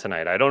going on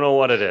tonight. I don't know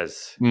what it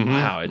is. Mm-hmm.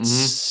 Wow, it's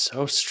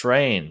so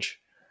strange.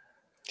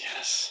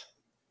 Yes.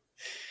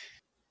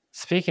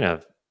 Speaking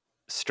of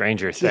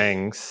Stranger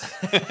Things.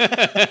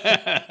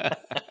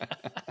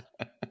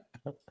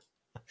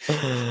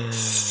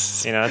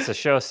 It's a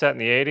show set in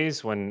the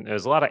 80s when there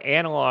was a lot of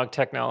analog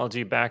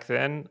technology back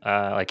then,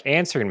 like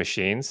answering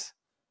machines.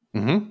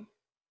 Mm-hmm.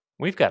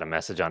 We've got a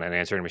message on an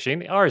answering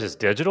machine. Ours is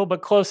digital,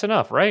 but close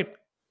enough, right?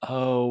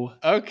 Oh,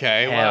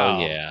 okay. Hell wow.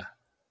 yeah.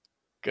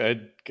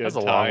 Good. That's a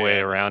long way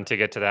around to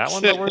get to that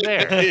one, but we're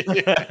there.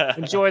 Yeah.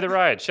 Enjoy the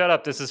ride. Shut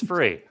up. This is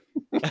free.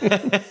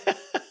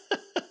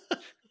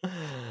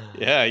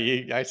 Yeah,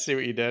 I see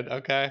what you did.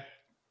 Okay.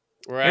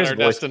 We're at our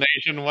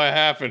destination. What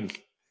happened?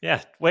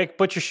 Yeah. Wake,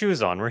 put your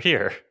shoes on. We're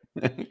here.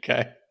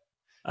 Okay.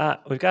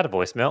 We've got a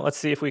voicemail. Let's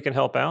see if we can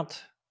help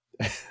out.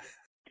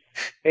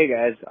 Hey,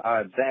 guys.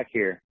 Zach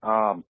here.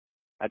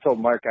 I told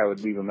Mark I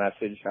would leave a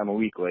message. I'm a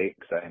week late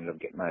because I ended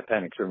up getting my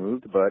appendix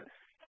removed, but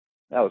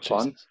that was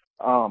fun.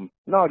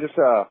 No, just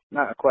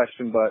not a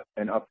question, but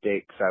an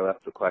update because I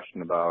left a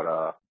question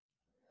about,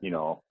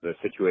 the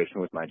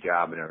situation with my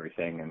job and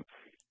everything, and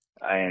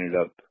I ended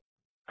up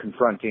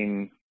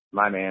confronting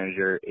my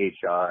manager,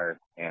 HR,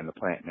 and the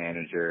plant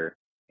manager,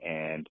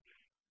 and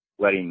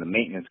letting the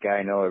maintenance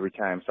guy know every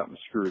time something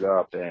screwed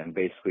up, and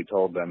basically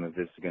told them if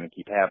this is going to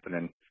keep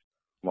happening,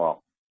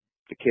 well,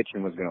 the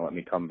kitchen was going to let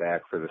me come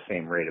back for the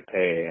same rate of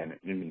pay and an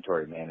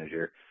inventory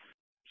manager.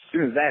 As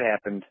soon as that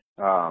happened,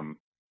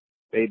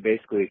 they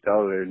basically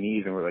fell to their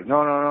knees and were like,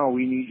 no,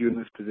 we need you in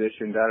this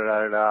position,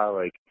 da-da-da-da-da,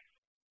 like,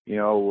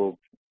 we'll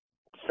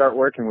start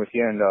working with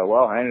you. And,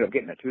 I ended up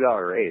getting a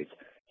 $2 raise.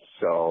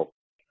 So,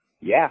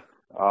 yeah.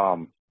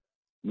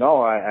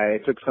 No, I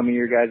took some of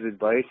your guys'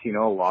 advice,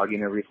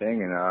 logging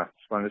everything, and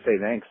just wanted to say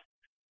thanks.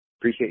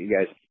 Appreciate you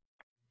guys.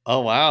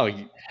 Oh, wow.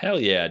 Hell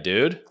yeah,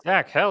 dude.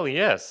 Zach, hell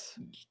yes.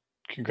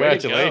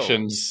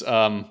 Congratulations.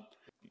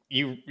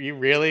 You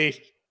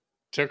really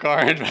took our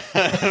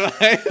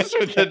advice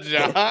with the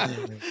job.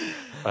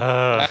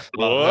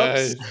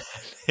 Whoops.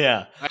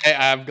 Yeah.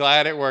 I'm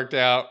glad it worked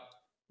out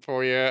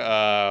for you.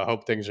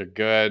 Hope things are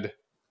good.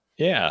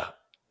 Yeah.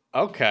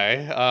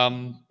 Okay.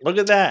 Look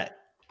at that.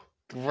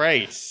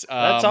 Great.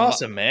 That's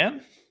awesome,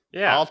 man.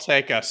 Yeah. I'll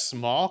take a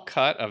small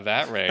cut of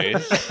that raise.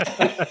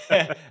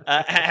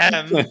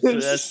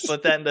 Let's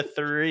split that into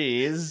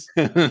threes.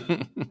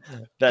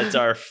 That's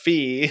our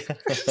fee.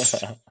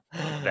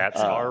 That's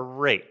our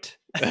rate.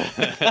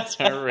 That's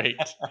our rate.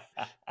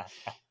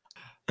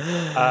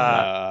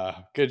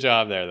 Good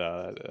job there,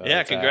 though.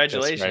 Yeah,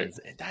 congratulations.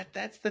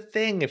 That's the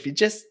thing. If you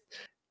just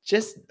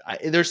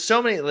there's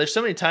so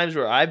many times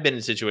where I've been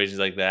in situations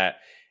like that,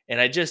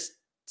 and I just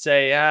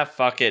say,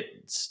 fuck it,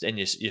 and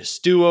you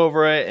stew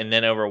over it, and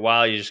then over a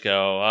while you just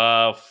go,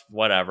 oh,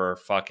 whatever,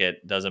 fuck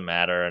it, doesn't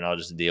matter, and I'll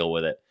just deal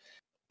with it.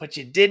 But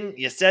you didn't.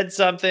 You said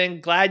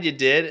something. Glad you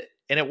did,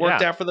 and it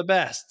worked out for the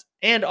best.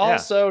 And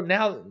also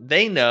now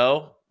they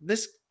know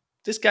this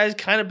guy's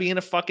kind of being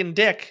a fucking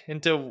dick,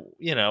 and to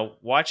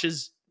watch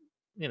his.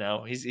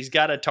 He's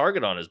got a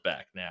target on his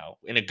back now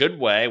in a good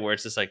way, where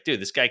it's just like,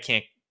 dude, this guy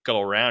can't go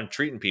around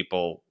treating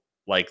people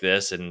like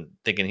this and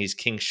thinking he's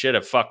king shit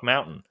of fuck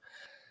mountain.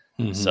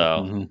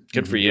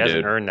 Good for you, he hasn't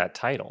dude. earned that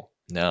title.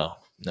 No.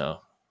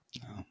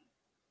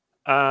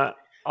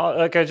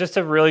 Just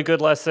a really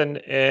good lesson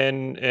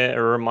and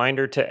a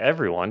reminder to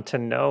everyone to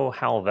know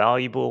how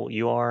valuable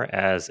you are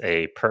as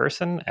a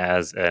person,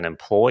 as an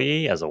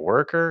employee, as a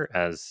worker,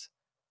 as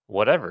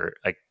whatever.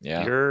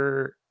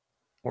 You're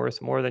worth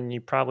more than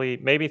you probably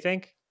maybe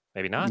think,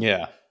 maybe not.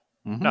 Yeah.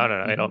 No,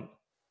 I don't.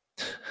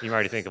 You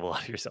already think of a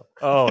lot of yourself.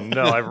 Oh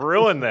no, I've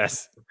ruined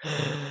this.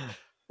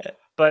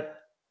 But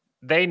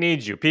they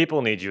need you.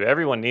 People need you.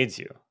 Everyone needs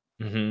you.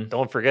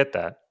 Don't forget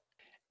that.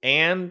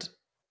 And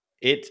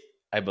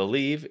I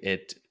believe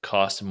it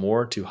costs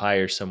more to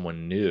hire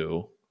someone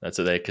new. That's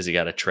what because you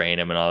got to train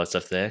them and all that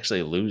stuff. They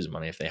actually lose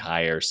money if they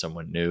hire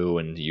someone new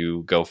and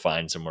you go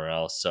find somewhere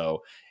else.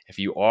 So if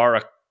you are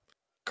a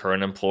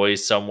current employee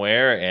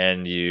somewhere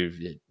and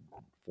you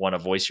want to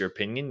voice your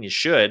opinion, you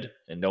should,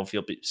 and don't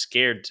feel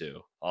scared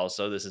to.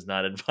 Also, this is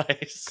not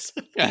advice.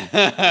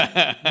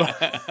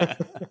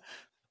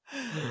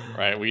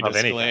 Right, we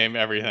disclaim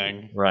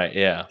everything. Right,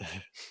 yeah.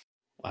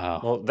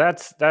 Wow. Well,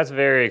 that's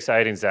very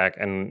exciting, Zach,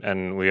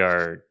 and we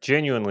are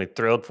genuinely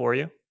thrilled for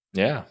you.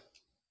 Yeah.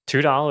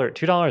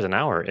 $2 an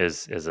hour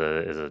is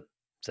a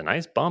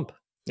nice bump.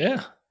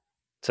 Yeah.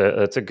 So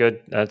that's a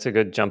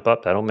good jump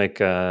up. That'll make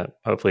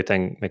hopefully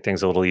make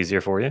things a little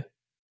easier for you.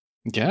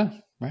 Yeah,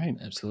 right.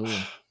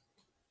 Absolutely.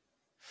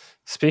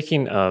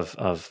 Speaking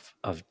of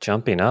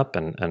jumping up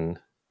and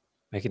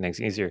making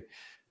things easier,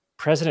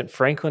 President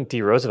Franklin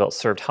D. Roosevelt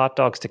served hot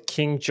dogs to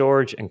King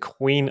George and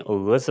Queen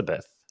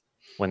Elizabeth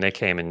when they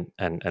came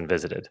and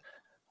visited.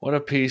 What a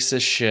piece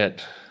of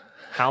shit.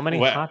 How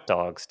many hot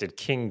dogs did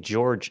King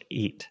George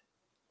eat?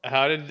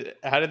 How did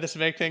this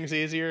make things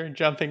easier?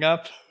 Jumping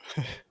up?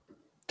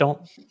 Don't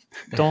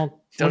what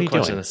are you doing?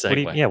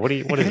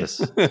 What is this?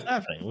 What's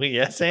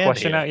happening?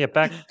 Question out. Get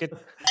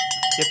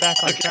back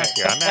on track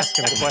here. I'm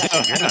asking a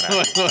question. You're not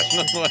asking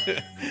a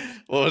question.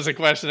 What was the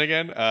question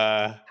again?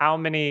 How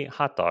many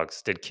hot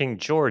dogs did King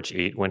George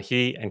eat when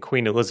he and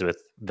Queen Elizabeth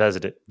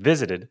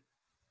visited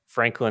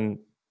Franklin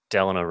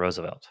Delano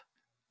Roosevelt?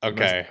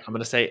 Okay. I'm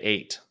going to say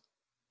 8.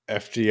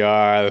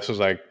 FDR, this was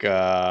like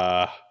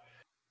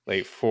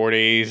late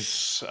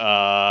 40s.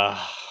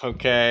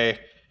 Okay.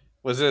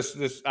 Was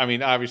this? I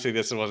mean, obviously,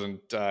 this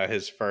wasn't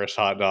his first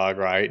hot dog,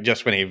 right?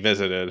 Just when he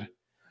visited.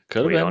 Could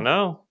have been. We don't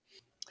know.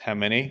 How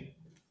many?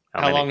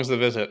 How long is the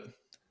visit?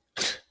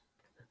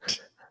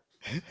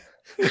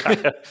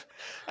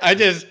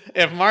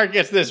 If Mark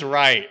gets this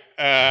right,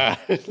 I'm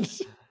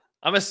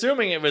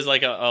assuming it was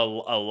like a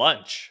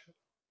lunch.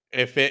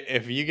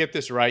 If you get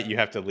this right, you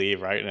have to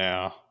leave right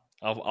now.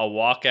 I'll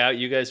walk out.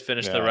 You guys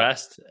finish the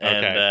rest,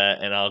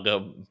 and I'll go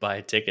buy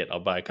a ticket. I'll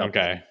buy a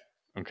couple.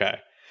 Okay.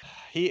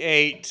 He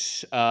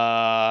ate.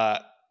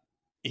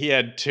 He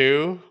had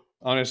 2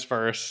 on his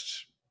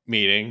first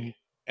meeting,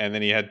 and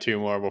then he had 2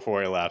 more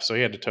before he left. So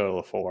he had a total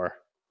of 4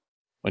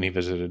 when he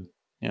visited.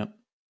 Yep.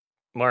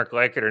 Mark,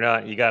 like it or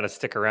not, you got to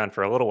stick around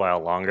for a little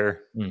while longer.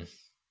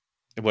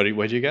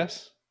 What'd you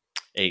guess?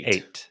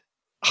 8.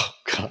 Oh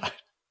God.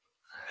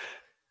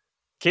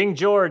 King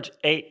George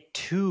ate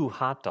 2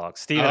 hot dogs.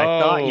 Steven, I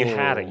thought you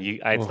had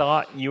it. I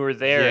thought you were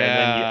there, and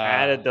then you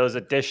added those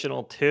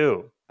additional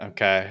 2.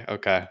 Okay.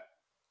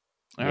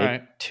 All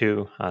right.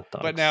 2 hot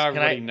dogs. But now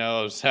everybody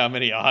knows how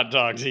many hot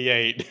dogs he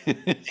ate.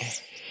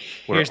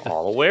 We're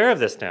all aware of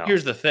this now.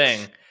 Here's the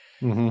thing.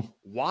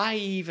 Why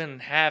even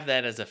have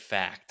that as a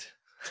fact?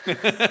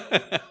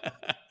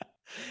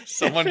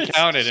 Someone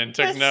counted and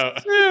took note.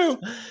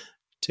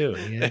 2.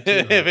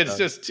 If it's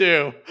just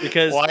 2,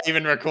 because why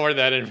even record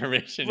that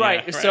information? Right.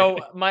 Yeah, right. So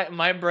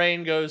my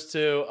brain goes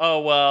to,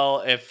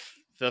 if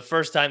the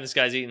first time this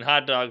guy's eating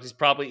hot dogs, he's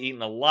probably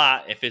eating a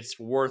lot if it's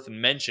worth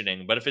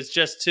mentioning. But if it's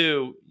just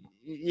 2,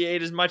 you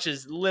ate as much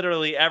as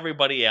literally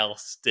everybody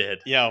else did.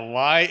 Yeah.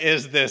 Why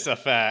is this a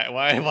fact?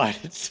 Why?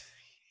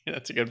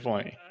 That's a good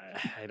point.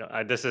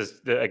 This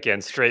is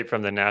again straight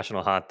from the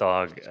National Hot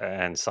Dog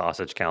and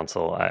Sausage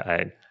Council.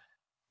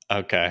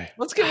 Okay.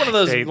 Let's get one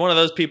of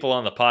those people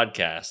on the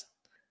podcast.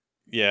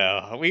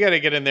 Yeah, we got to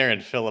get in there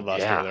and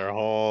filibuster their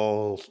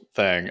whole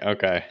thing.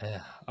 Okay.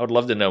 Yeah. I would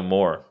love to know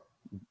more.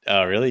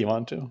 Oh, really? You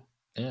want to?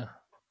 Yeah.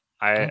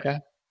 Okay.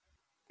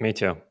 Me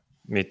too.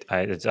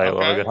 I love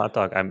a good hot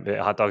dog.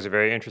 Hot dogs are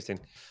very interesting.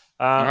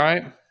 All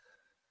right.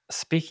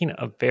 Speaking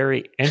of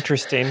very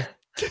interesting,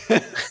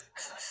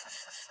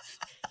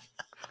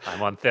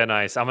 I'm on thin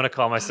ice. I'm going to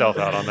call myself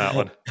out on that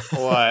one.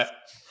 What?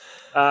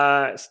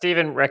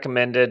 Steven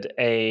recommended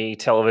a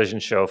television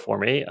show for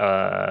me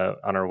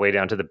on our way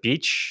down to the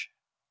beach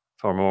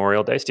for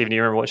Memorial Day. Steven, do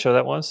you remember what show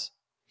that was?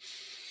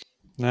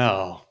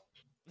 No.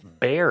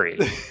 Barry.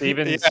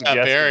 Steven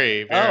suggested.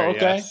 Barry. Oh,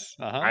 okay. Yes.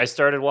 I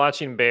started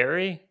watching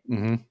Barry.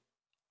 Mm-hmm.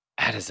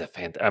 That is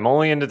I'm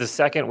only into the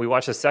second. We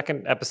watched the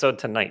second episode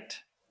tonight.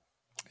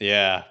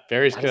 Yeah,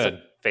 Barry's good.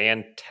 A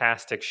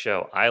fantastic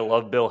show. I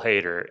love Bill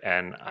Hader,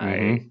 and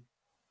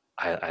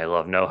I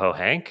love NoHo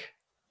Hank.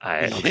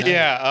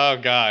 Yeah.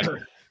 Oh God.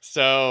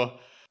 So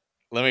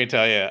let me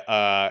tell you,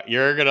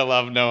 you're gonna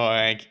love NoHo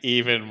Hank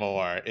even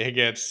more.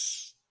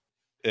 He's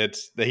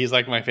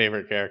like my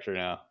favorite character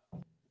now.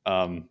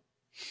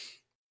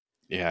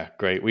 Yeah,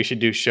 great. We should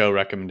do show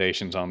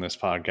recommendations on this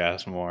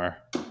podcast more.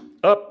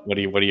 What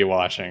are you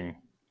watching?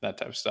 That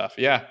type of stuff.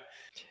 Yeah,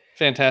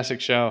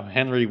 fantastic show.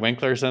 Henry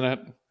Winkler's in it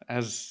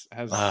as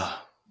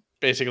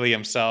basically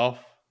himself.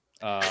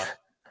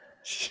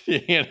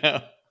 You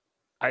know.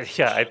 I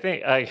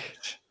think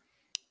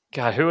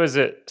God, who is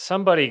it?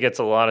 Somebody gets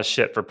a lot of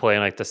shit for playing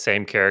like the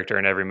same character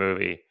in every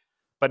movie,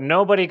 but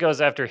nobody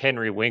goes after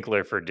Henry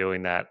Winkler for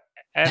doing that.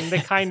 And they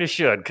kind of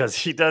should, because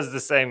he does the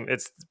same.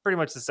 It's pretty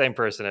much the same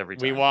person every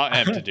time. We want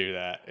him to do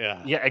that.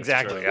 Yeah. Yeah,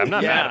 exactly. I'm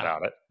not mad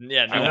about it.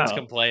 Yeah, no one's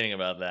complaining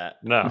about that.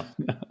 No.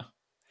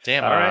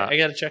 Damn, all right. I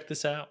got to check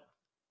this out.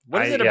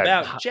 What is it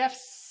about? Jeff,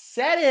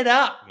 set it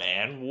up,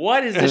 man.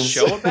 What is this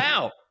show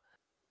about?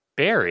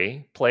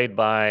 Barry, played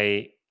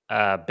by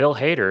Bill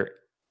Hader,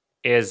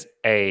 is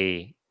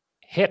a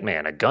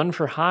hitman, a gun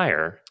for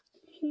hire,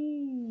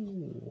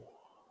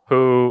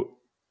 who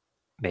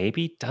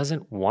maybe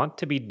doesn't want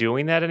to be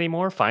doing that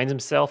anymore, finds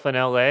himself in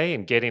LA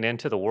and getting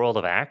into the world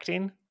of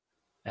acting,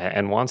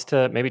 and wants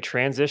to maybe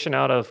transition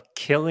out of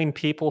killing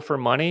people for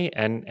money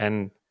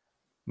and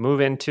move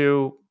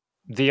into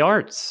the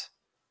arts.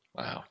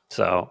 Wow.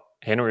 So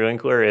Henry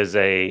Winkler is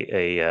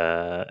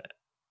a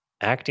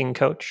acting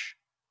coach.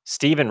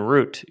 Stephen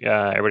Root,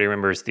 everybody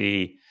remembers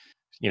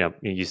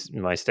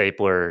my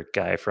stapler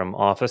guy from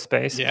Office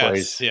Space.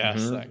 Yes,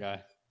 that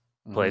guy.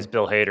 Plays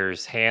Bill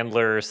Hader's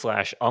handler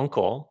 /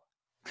 uncle.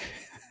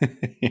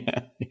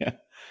 Yeah.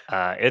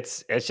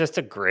 It's just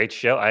a great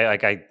show.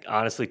 I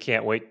honestly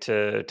can't wait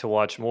to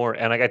watch more.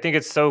 And I think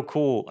it's so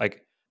cool.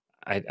 Like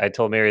I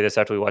told Mary this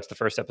after we watched the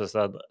first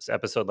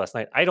episode last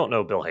night. I don't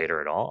know Bill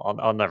Hader at all.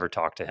 I'll never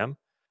talk to him.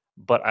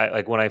 But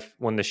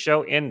when the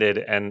show ended,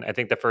 and I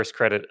think the first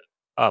credit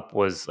up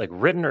was like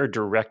written or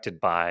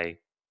directed by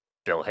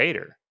Bill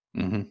Hader.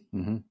 Mm-hmm,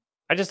 mm-hmm.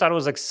 I just thought it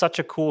was like such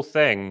a cool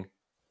thing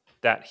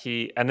that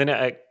and then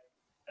I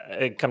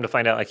come to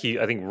find out, like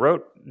I think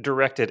wrote,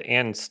 directed,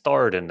 and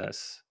starred in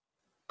this.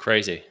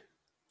 Crazy.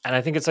 And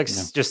I think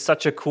it's just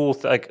such a cool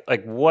like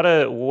what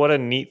a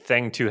neat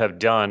thing to have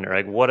done, or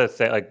like what a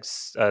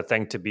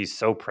thing to be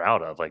so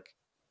proud of, like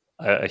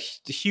a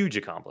huge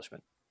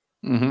accomplishment.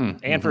 Mm-hmm,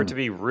 and for it to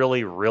be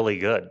really, really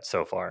good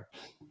so far.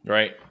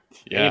 Right.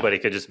 Yeah. Anybody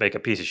could just make a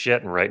piece of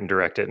shit and write and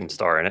direct it and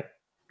star in it.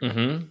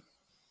 Mm-hmm.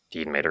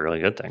 He made a really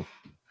good thing.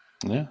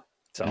 Yeah.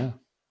 So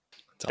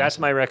that's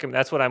awesome.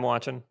 That's what I'm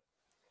watching.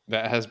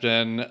 That has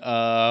been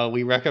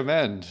We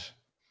Recommend.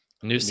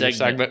 New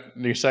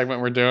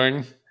segment we're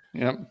doing.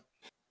 Yep.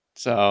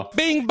 So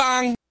bing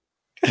bang.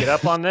 Get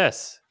up on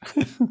this.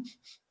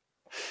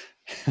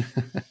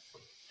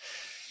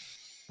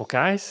 Well,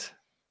 guys,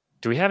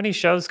 do we have any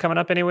shows coming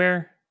up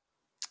anywhere?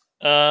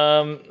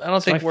 I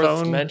don't think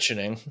worth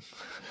mentioning.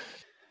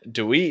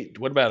 Do we?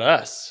 What about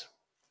us?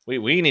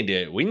 We need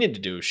to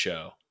do a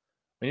show.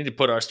 We need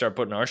to start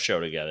putting our show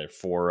together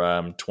for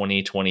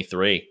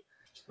 2023.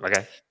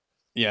 Okay.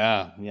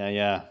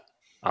 Yeah.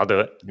 I'll do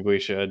it. Maybe we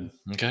should.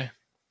 Okay.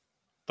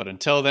 But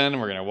until then,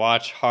 we're gonna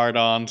watch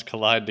Hard-Ons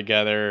Collide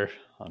Together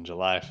on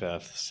July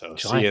 5th. So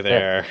see you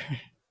there.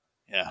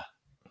 Yeah.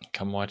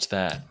 Come watch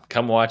that.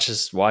 Come watch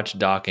us watch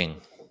docking.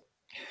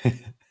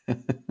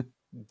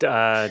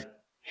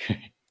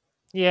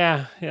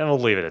 Yeah, we'll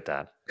leave it at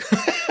that.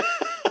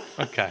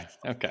 Okay.